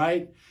pouch on,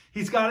 right?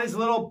 He's got his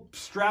little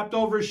strapped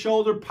over his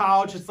shoulder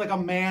pouch. It's like a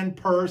man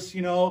purse,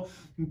 you know.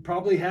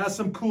 Probably has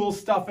some cool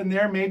stuff in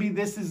there. Maybe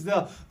this is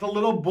the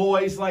little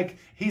boy's, like,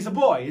 he's a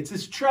boy. It's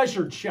his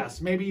treasure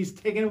chest. Maybe he's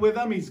taking it with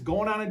him. He's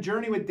going on a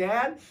journey with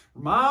Dad,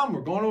 Mom.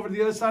 We're going over to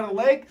the other side of the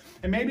lake.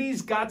 And maybe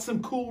he's got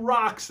some cool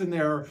rocks in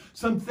there,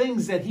 some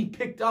things that he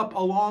picked up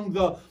along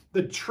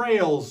the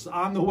trails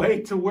on the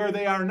way to where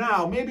they are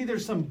now. Maybe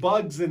there's some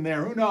bugs in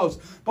there. Who knows?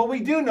 But we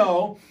do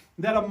know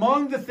that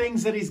among the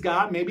things that he's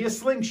got, maybe a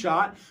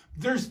slingshot,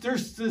 there's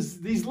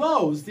these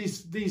loaves,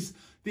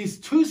 these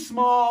two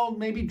small,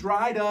 maybe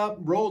dried up,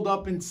 rolled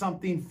up in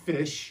something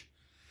fish,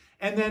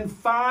 and then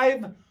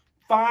five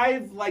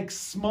like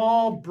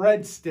small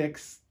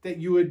breadsticks that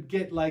you would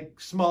get like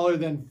smaller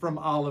than from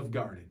Olive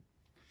Garden.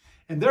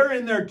 And they're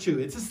in there too.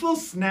 It's this little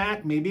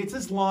snack. Maybe it's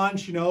his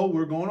lunch. You know,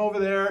 we're going over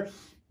there,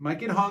 might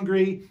get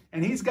hungry,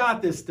 and he's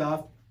got this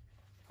stuff.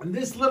 And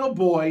this little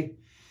boy,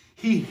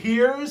 he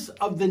hears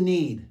of the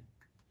need.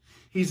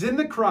 He's in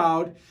the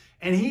crowd,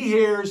 and he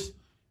hears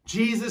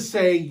Jesus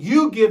say,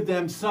 you give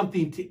them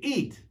something to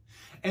eat.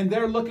 And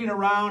they're looking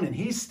around, and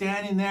he's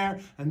standing there,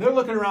 and they're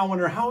looking around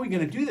wondering, how are we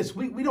going to do this?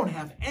 We don't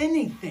have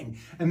anything.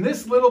 And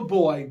this little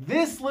boy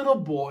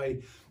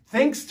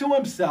thinks to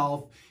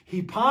himself,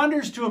 he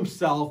ponders to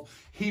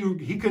himself,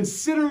 he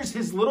considers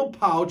his little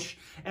pouch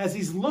as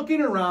he's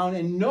looking around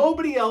and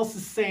nobody else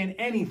is saying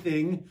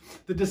anything.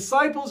 The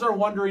disciples are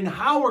wondering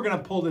how we're going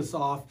to pull this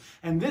off.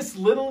 And this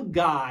little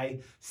guy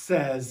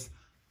says,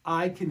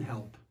 I can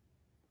help.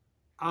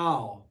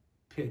 I'll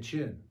pitch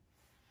in.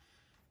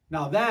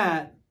 Now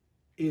that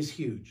is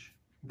huge.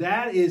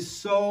 That is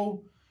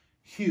so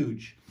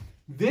huge.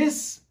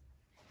 This,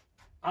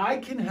 I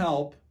can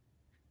help,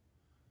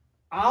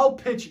 I'll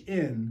pitch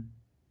in,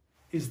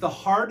 is the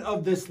heart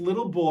of this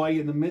little boy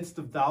in the midst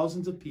of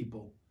thousands of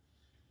people,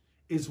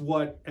 is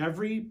what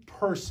every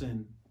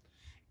person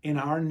in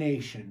our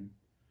nation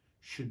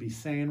should be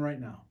saying right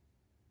now.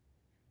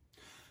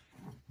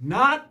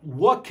 Not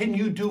what can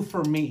you do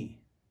for me?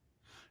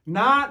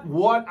 Not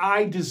what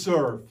I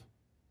deserve.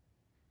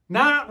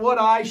 Not what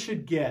I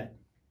should get.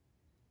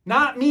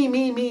 Not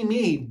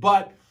me,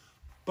 but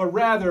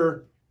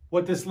rather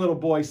what this little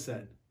boy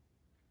said.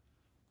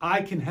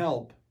 I can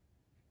help.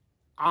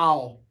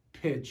 I'll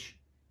pitch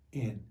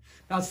in.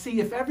 Now see,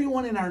 if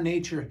everyone in our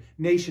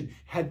nation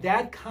had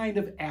that kind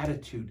of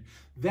attitude,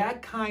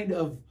 that kind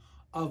of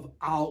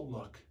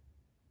outlook,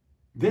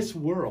 this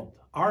world,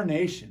 our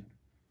nation,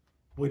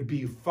 would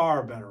be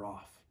far better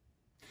off.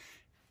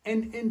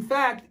 And in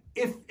fact,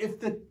 if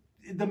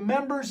the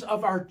members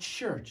of our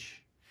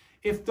church,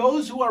 if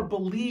those who are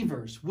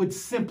believers would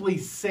simply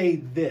say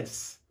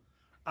this,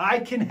 I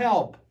can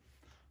help,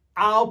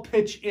 I'll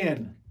pitch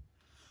in,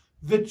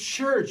 the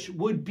church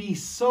would be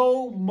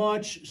so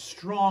much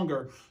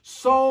stronger,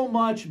 so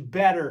much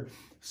better,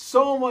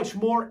 so much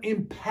more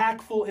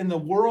impactful in the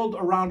world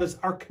around us,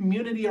 our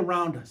community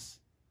around us.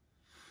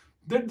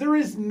 There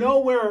is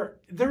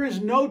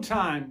no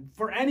time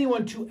for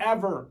anyone to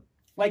ever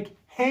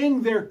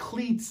hang their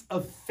cleats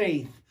of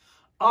faith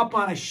up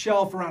on a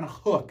shelf or on a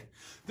hook.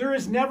 There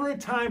is never a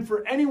time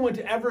for anyone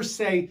to ever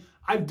say,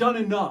 I've done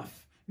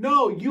enough.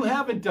 No, you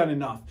haven't done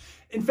enough.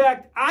 In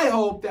fact, I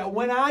hope that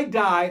when I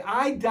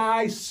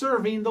die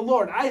serving the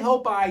Lord. I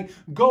hope I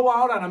go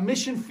out on a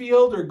mission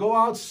field or go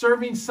out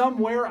serving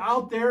somewhere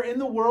out there in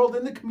the world,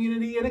 in the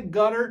community, in a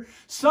gutter,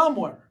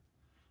 somewhere.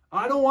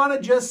 I don't want to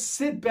just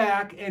sit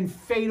back and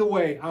fade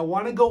away. I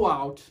want to go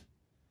out,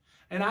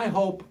 and I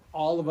hope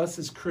all of us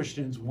as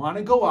Christians want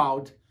to go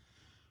out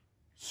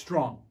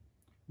strong,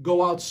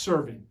 go out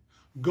serving,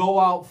 go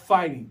out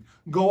fighting,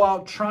 go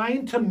out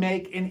trying to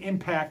make an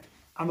impact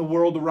on the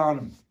world around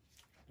him.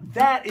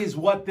 That is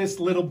what this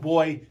little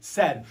boy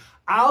said.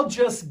 I'll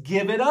just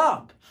give it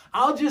up.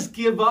 I'll just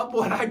give up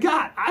what I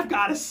got. I've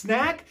got a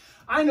snack.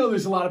 I know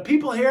there's a lot of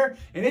people here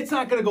and it's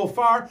not going to go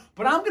far,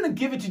 but I'm going to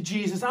give it to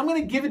Jesus. I'm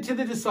going to give it to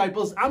the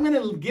disciples. I'm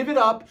going to give it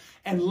up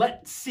and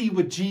let's see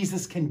what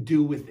Jesus can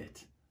do with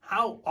it.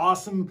 How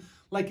awesome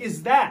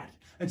is that?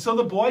 And so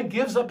the boy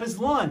gives up his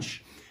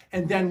lunch.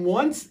 And then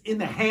once in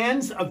the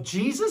hands of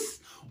Jesus,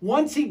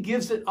 once he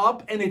gives it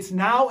up and it's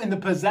now in the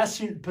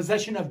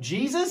possession of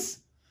Jesus,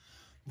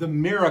 the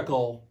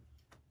miracle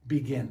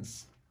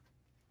begins.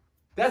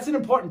 That's an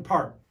important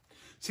part.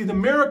 See, the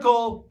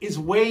miracle is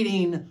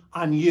waiting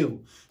on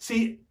you.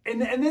 See,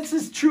 and this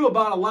is true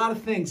about a lot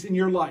of things in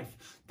your life.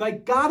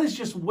 God is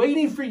just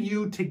waiting for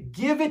you to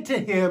give it to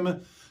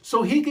him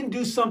so he can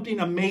do something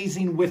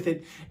amazing with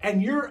it.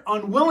 And your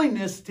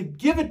unwillingness to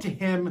give it to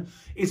him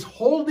is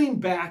holding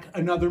back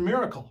another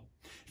miracle.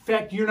 In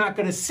fact, you're not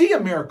going to see a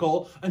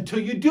miracle until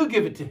you do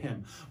give it to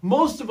him.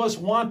 Most of us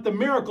want the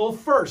miracle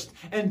first,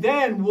 and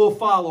then we'll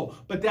follow.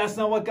 But that's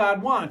not what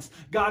God wants.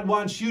 God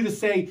wants you to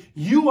say,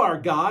 you are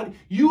God,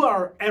 you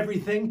are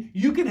everything,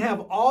 you can have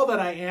all that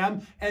I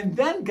am, and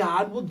then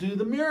God will do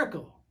the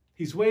miracle.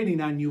 He's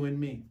waiting on you and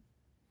me.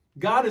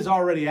 God has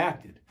already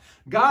acted.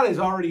 God has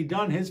already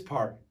done his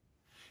part.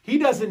 He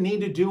doesn't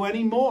need to do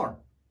any more.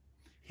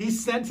 He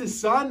sent his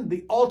son,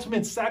 the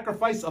ultimate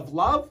sacrifice of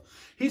love.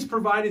 He's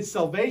provided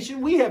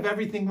salvation. We have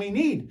everything we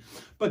need.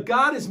 But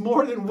God is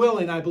more than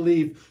willing, I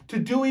believe, to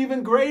do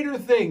even greater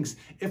things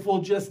if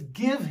we'll just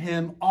give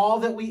him all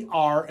that we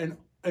are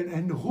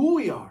and who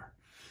we are.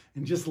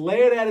 And just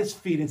lay it at his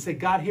feet and say,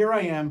 God, here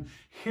I am.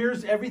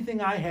 Here's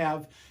everything I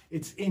have.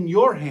 It's in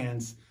your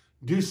hands.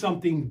 Do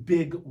something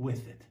big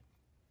with it.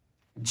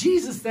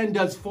 Jesus then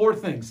does 4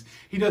 things.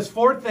 He does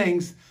 4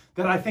 things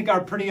that I think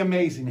are pretty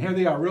amazing. Here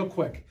they are real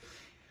quick.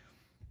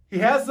 He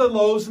has the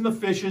loaves and the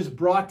fishes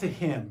brought to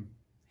him.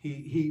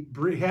 He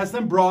has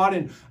them brought,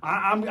 and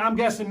I'm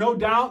guessing, no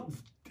doubt,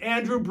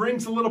 Andrew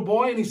brings a little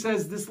boy, and he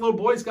says, this little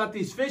boy's got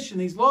these fish and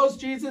these loaves,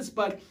 Jesus,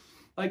 but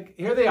like,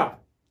 here they are.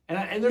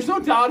 And there's no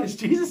doubt as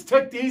Jesus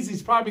took these,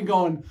 he's probably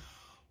going,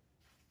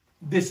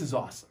 this is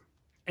awesome.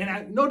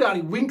 And no doubt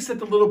he winks at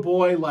the little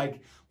boy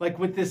like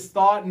with this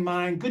thought in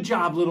mind, good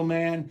job, little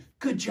man.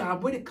 Good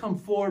job. Way to come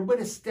forward. Way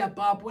to step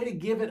up. Way to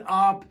give it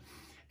up.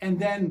 And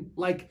then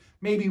like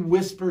maybe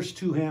whispers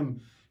to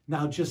him,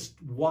 now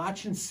just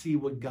watch and see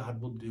what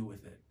God will do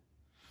with it.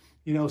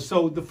 You know,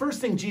 so the first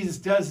thing Jesus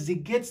does is he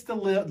gets the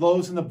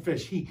loaves and the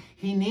fish. He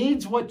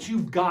needs what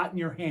you've got in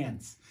your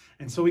hands.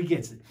 And so he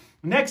gets it.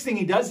 The next thing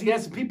he does, he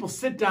has the people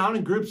sit down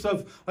in groups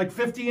of like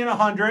 50 and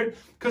 100,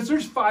 because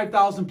there's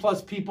 5,000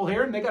 plus people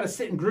here, and they got to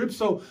sit in groups.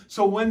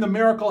 So when the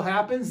miracle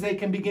happens, they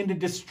can begin to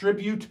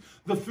distribute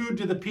the food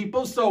to the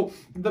people. So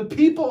the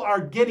people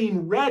are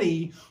getting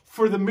ready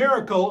for the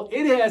miracle.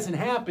 It hasn't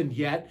happened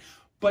yet,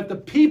 but the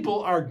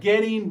people are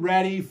getting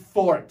ready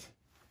for it.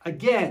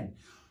 Again,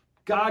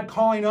 God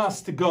calling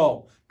us to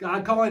go.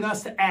 God calling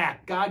us to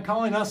act. God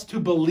calling us to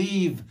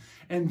believe.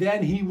 And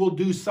then he will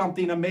do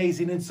something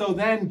amazing. And so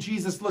then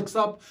Jesus looks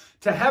up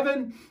to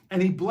heaven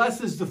and he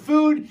blesses the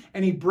food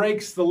and he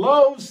breaks the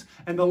loaves.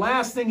 And the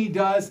last thing he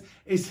does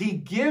is he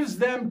gives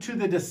them to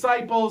the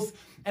disciples,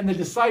 and the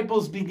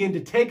disciples begin to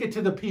take it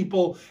to the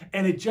people,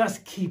 and it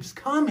just keeps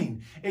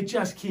coming. It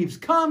just keeps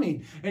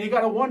coming. And you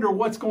got to wonder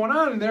what's going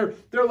on. And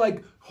they're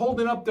like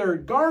holding up their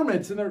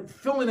garments, and they're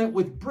filling it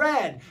with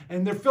bread,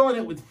 and they're filling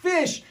it with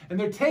fish, and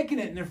they're taking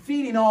it and they're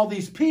feeding all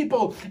these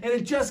people. And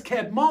it just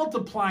kept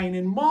multiplying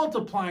and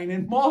multiplying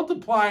and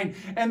multiplying.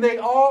 And they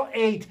all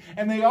ate,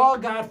 and they all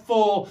got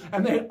full,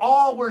 and they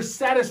all were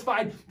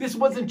satisfied. This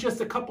wasn't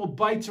just a couple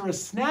bites or a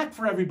snack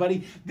for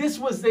everybody. This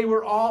was, they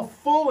were all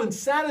full and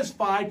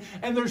satisfied.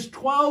 And there's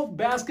 12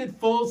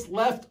 basketfuls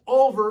left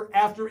over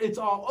after it's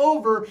all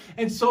over.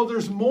 And so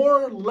there's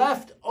more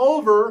left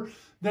over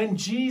than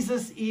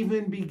Jesus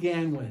even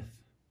began with.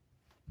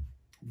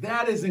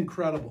 That is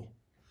incredible.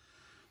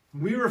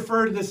 We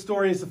refer to this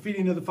story as the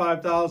feeding of the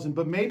 5,000,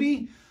 but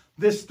maybe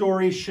this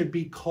story should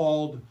be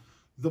called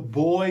the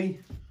boy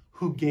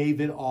who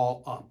gave it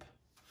all up.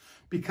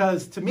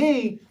 Because to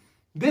me,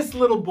 this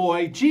little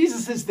boy,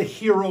 Jesus is the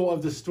hero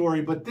of the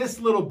story, but this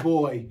little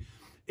boy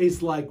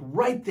is like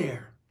right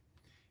there.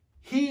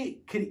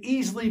 He could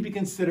easily be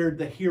considered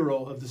the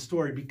hero of the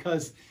story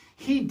because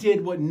he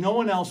did what no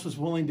one else was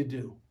willing to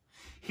do.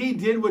 He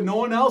did what no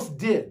one else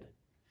did.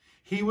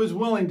 He was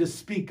willing to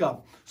speak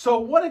up. So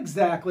what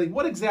exactly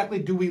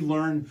do we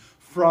learn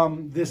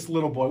from this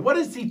little boy? What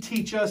does he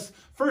teach us?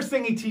 First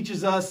thing he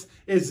teaches us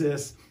is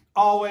this: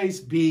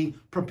 always be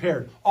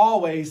prepared.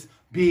 Always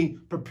be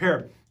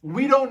prepared.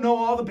 We don't know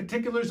all the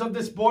particulars of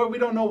this boy. We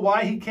don't know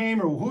why he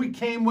came or who he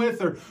came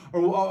with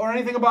or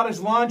anything about his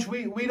lunch.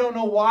 We don't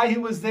know why he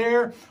was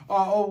there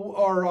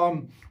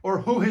or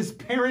who his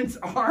parents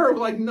are.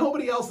 Like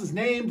nobody else is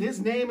named.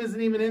 His name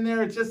isn't even in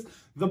there. It's just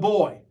the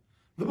boy.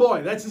 The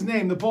boy. That's his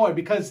name, the boy,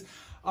 because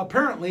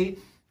apparently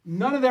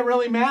none of that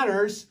really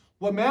matters.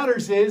 What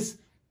matters is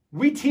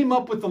we team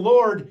up with the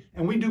Lord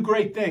and we do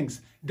great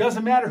things.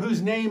 Doesn't matter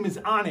whose name is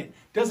on it.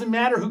 Doesn't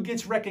matter who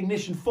gets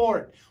recognition for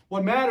it.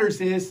 What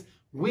matters is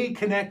we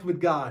connect with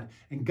God,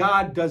 and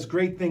God does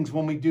great things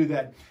when we do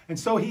that. And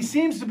so he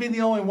seems to be the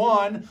only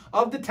one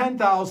of the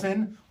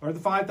 10,000 or the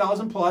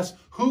 5,000 plus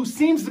who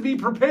seems to be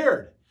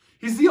prepared.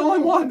 He's the only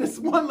one. This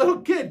one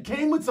little kid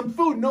came with some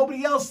food.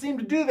 Nobody else seemed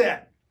to do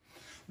that.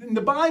 And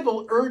the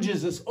Bible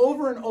urges us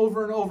over and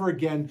over and over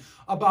again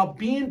about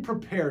being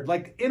prepared,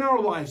 like in our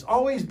lives,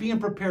 always being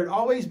prepared,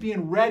 always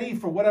being ready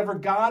for whatever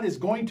God is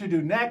going to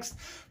do next.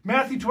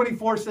 Matthew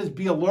 24 says,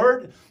 be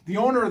alert. The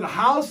owner of the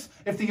house,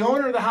 if the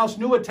owner of the house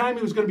knew what time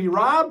he was going to be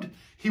robbed,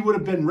 he would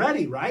have been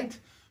ready, right?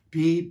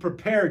 Be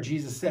prepared,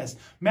 Jesus says.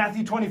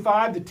 Matthew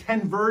 25, the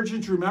 10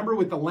 virgins, remember,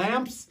 with the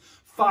lamps,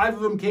 5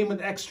 of them came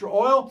with extra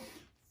oil.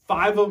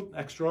 5 of them,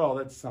 extra oil,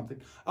 that's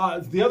something.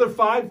 The other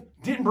 5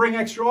 didn't bring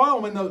extra oil.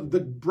 When the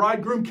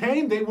bridegroom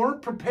came, they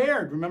weren't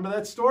prepared. Remember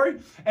that story?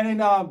 And in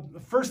 1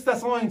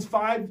 Thessalonians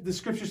 5, the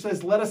scripture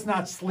says, let us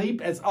not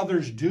sleep as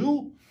others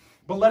do,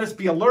 but let us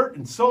be alert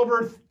and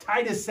sober.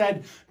 Titus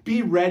said,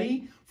 be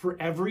ready for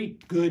every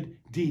good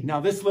deed. Now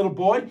this little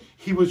boy,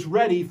 he was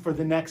ready for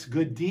the next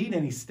good deed,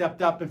 and he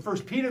stepped up. In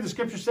 1 Peter, the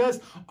scripture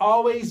says,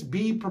 always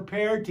be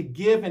prepared to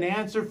give an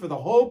answer for the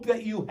hope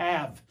that you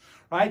have.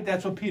 Right?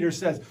 That's what Peter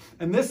says.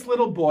 And this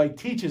little boy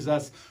teaches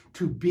us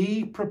to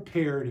be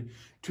prepared,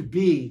 to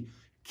be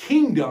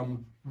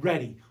kingdom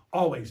ready.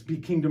 Always be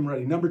kingdom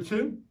ready. Number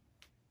 2,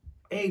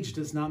 age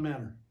does not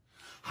matter.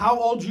 How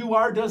old you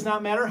are does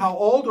not matter. How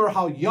old or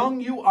how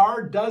young you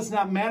are does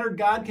not matter.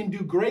 God can do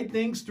great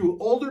things through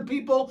older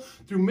people,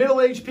 through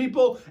middle-aged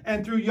people,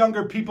 and through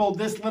younger people.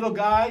 This little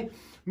guy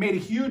made a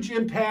huge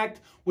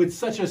impact with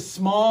such a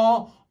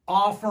small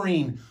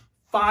offering.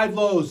 5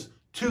 loaves,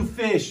 2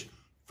 fish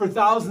for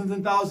thousands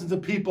and thousands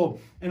of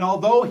people. And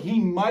although he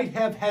might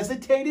have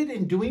hesitated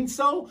in doing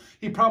so,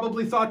 he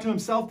probably thought to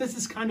himself, this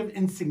is kind of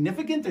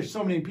insignificant. There's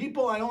so many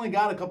people. I only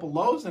got a couple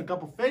loaves and a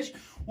couple fish.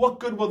 What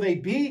good will they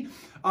be?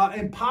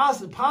 And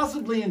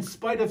possibly in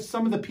spite of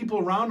some of the people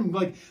around him,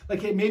 like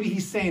hey, maybe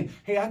he's saying,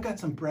 hey, I've got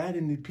some bread,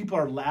 and the people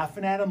are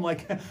laughing at him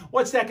like,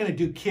 what's that going to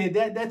do, kid?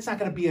 That's not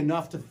going to be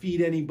enough to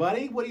feed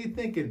anybody. What are you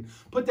thinking?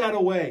 Put that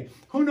away.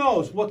 Who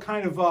knows what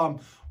kind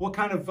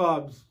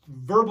of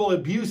verbal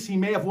abuse he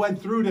may have went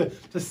through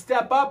to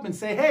step up and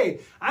say,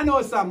 hey, I know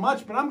it's not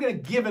much, but I'm going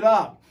to give it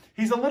up.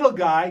 He's a little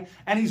guy,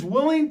 and he's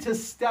willing to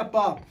step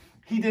up.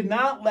 He did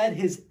not let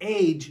his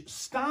age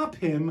stop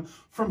him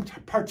from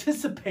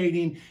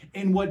participating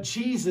in what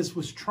Jesus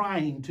was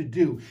trying to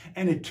do.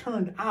 And it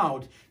turned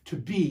out to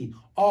be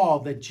all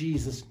that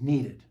Jesus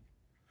needed.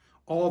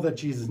 All that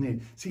Jesus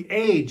needed. See,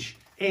 age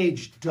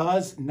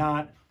does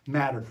not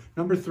matter.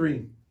 Number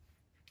 3,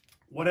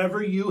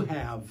 whatever you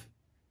have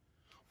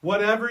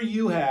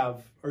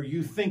or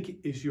you think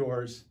is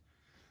yours,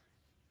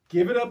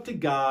 give it up to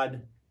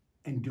God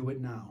and do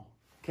it now.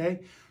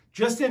 Okay?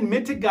 Just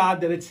admit to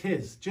God that it's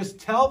his. Just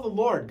tell the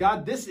Lord,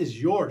 God, this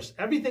is yours.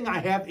 Everything I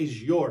have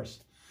is yours.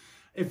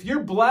 If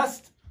you're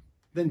blessed,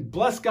 then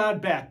bless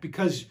God back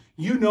because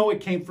you know it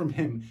came from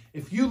him.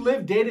 If you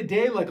live day to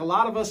day like a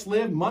lot of us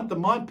live, month to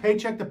month,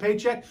 paycheck to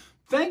paycheck,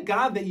 thank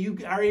God that you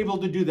are able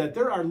to do that.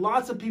 There are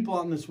lots of people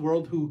out in this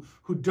world who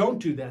don't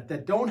do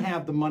that don't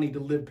have the money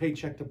to live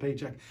paycheck to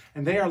paycheck,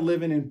 and they are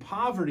living in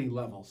poverty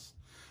levels.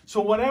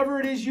 So whatever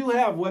it is you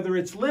have, whether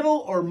it's little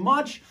or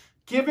much,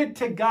 give it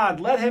to God.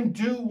 Let him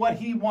do what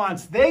he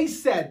wants. They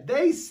said,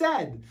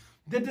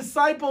 the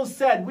disciples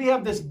said, we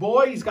have this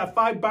boy, he's got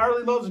 5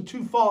 barley loaves and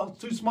 2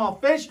 small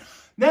fish.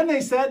 Then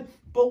they said,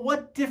 but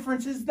what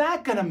difference is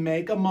that going to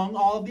make among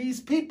all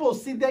these people?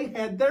 See, they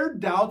had their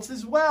doubts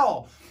as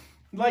well.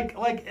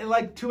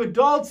 Like to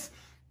adults,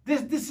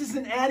 this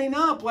isn't adding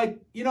up. Like,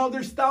 you know,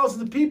 there's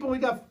thousands of people. We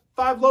got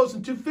 5 loaves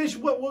and 2 fish.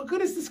 What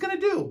good is this going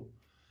to do?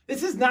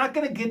 This is not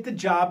going to get the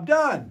job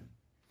done.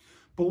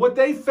 But what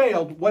they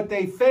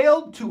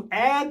failed to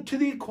add to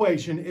the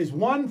equation is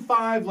one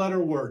 5-letter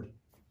word,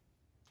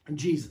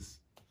 Jesus.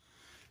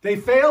 They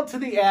failed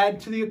to add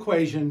to the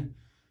equation,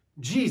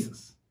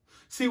 Jesus.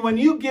 See, when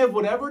you give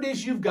whatever it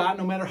is you've got,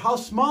 no matter how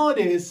small it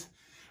is,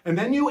 and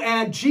then you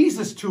add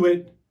Jesus to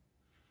it,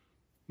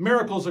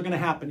 miracles are going to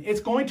happen. It's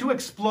going to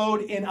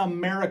explode in a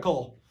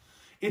miracle.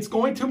 It's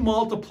going to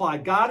multiply.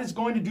 God is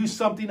going to do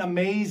something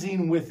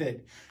amazing with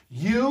it.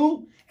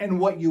 You and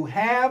what you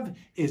have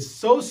is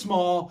so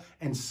small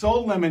and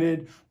so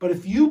limited, but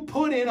if you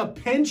put in a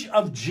pinch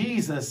of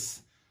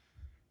Jesus,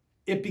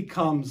 it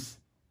becomes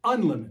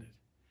unlimited.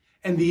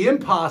 And the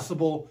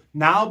impossible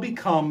now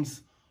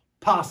becomes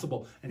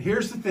possible. And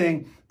here's the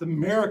thing,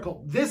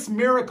 this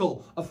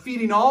miracle of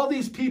feeding all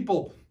these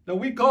people that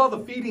we call the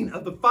feeding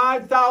of the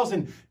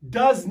 5,000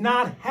 does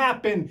not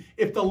happen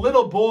if the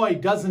little boy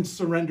doesn't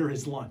surrender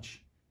his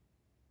lunch.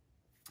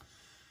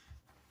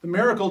 The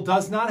miracle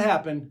does not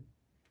happen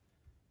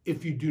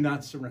if you do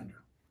not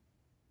surrender.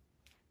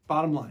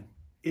 Bottom line,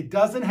 it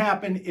doesn't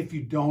happen if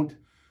you don't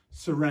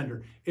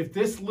surrender. If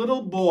this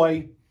little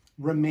boy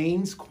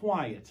remains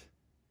quiet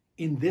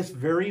in this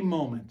very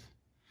moment,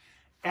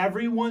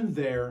 everyone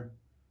there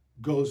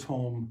goes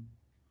home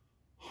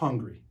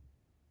hungry.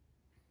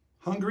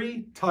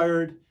 Hungry,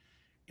 tired,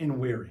 and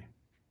weary.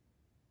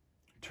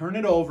 Turn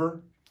it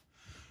over.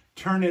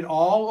 Turn it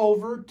all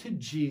over to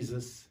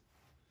Jesus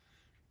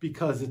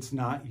because it's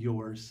not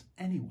yours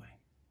anyway.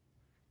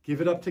 Give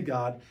it up to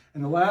God.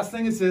 And the last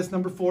thing is this,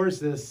 number 4 is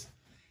this.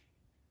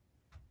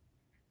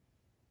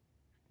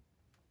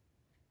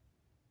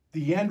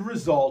 The end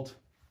result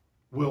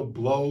will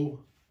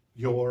blow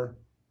your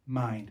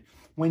mind.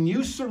 When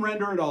you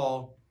surrender it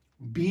all,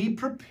 be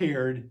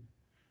prepared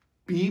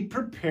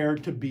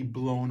to be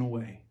blown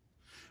away.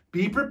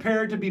 Be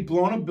prepared to be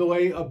blown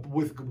away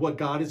with what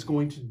God is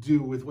going to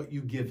do with what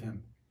you give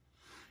him.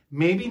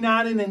 Maybe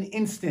not in an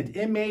instant.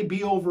 It may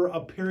be over a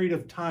period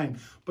of time,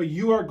 but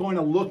you are going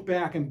to look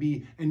back and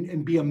be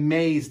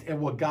amazed at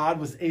what God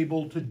was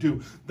able to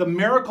do. The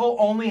miracle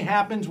only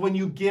happens when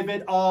you give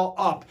it all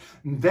up.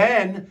 And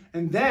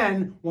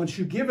then once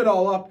you give it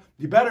all up,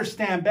 you better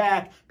stand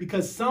back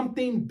because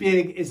something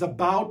big is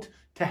about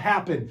to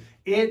happen.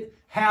 It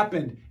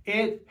happened.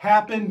 It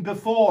happened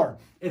before.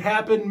 It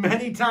happened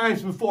many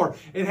times before.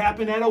 It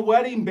happened at a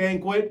wedding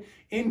banquet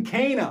in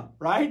Cana,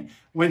 right?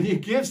 When you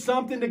give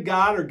something to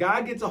God or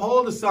God gets a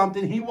hold of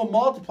something, he will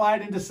multiply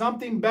it into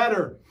something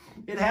better.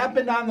 It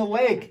happened on the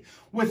lake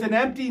with an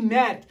empty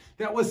net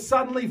that was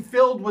suddenly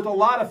filled with a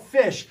lot of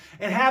fish.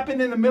 It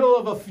happened in the middle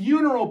of a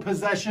funeral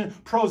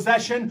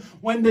procession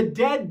when the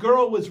dead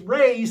girl was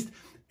raised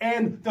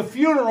and the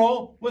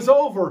funeral was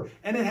over.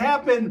 And it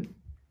happened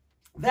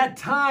that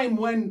time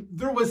when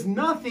there was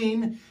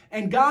nothing,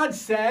 and God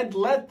said,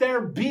 let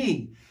there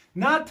be.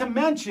 Not to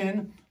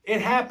mention,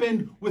 it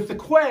happened with the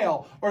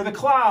quail, or the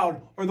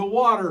cloud, or the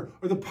water,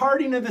 or the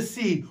parting of the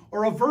sea,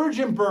 or a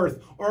virgin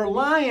birth, or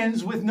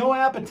lions with no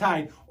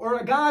appetite, or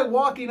a guy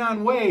walking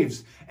on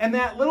waves, and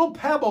that little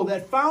pebble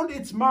that found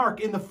its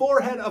mark in the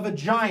forehead of a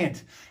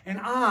giant, and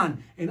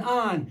on, and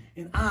on,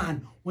 and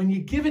on. When you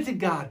give it to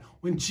God,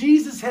 when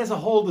Jesus has a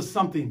hold of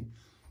something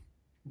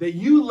that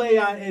you lay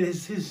on at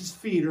his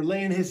feet or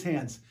lay in his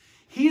hands,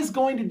 he is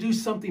going to do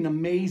something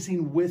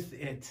amazing with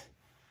it.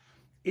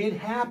 It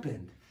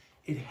happened.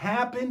 It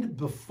happened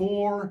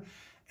before,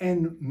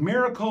 and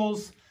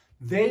miracles,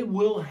 they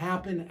will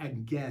happen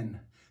again.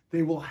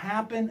 They will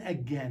happen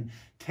again.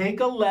 Take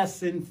a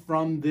lesson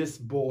from this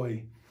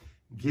boy.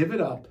 Give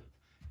it up.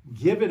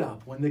 Give it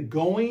up. When the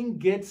going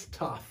gets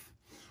tough,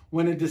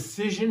 when a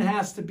decision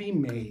has to be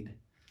made,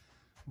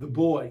 the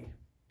boy,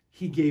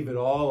 he gave it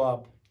all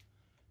up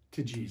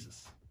to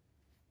Jesus.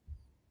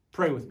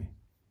 Pray with me.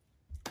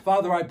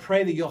 Father, I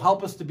pray that you'll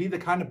help us to be the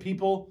kind of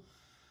people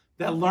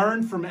that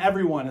learn from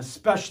everyone,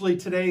 especially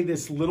today,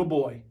 this little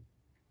boy.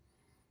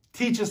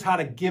 Teach us how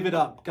to give it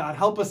up. God,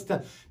 help us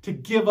to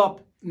give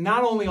up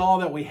not only all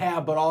that we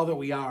have, but all that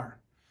we are.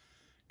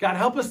 God,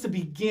 help us to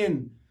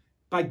begin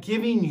by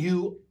giving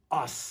you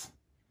us.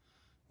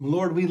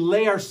 Lord, we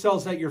lay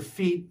ourselves at your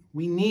feet.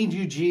 We need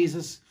you,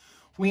 Jesus.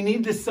 We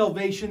need the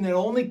salvation that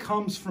only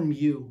comes from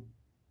you.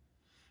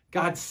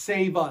 God,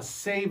 save us.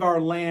 Save our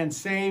land.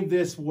 Save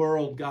this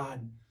world,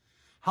 God.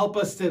 Help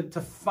us to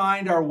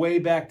find our way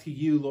back to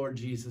you, Lord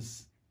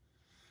Jesus.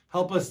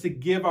 Help us to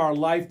give our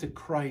life to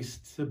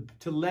Christ,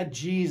 to let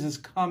Jesus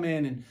come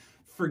in and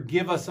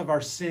forgive us of our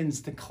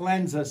sins, to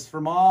cleanse us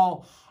from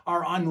all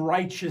our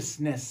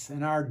unrighteousness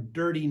and our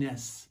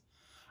dirtiness,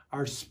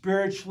 our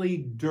spiritually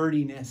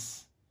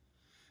dirtiness.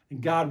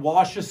 And God,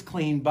 wash us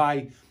clean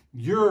by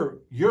your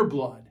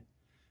blood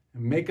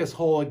and make us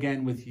whole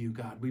again with you,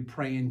 God. We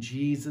pray in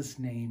Jesus'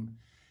 name,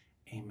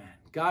 amen.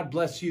 God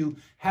bless you.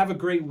 Have a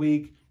great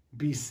week.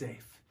 Be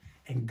safe.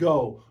 And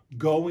go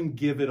and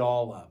give it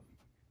all up.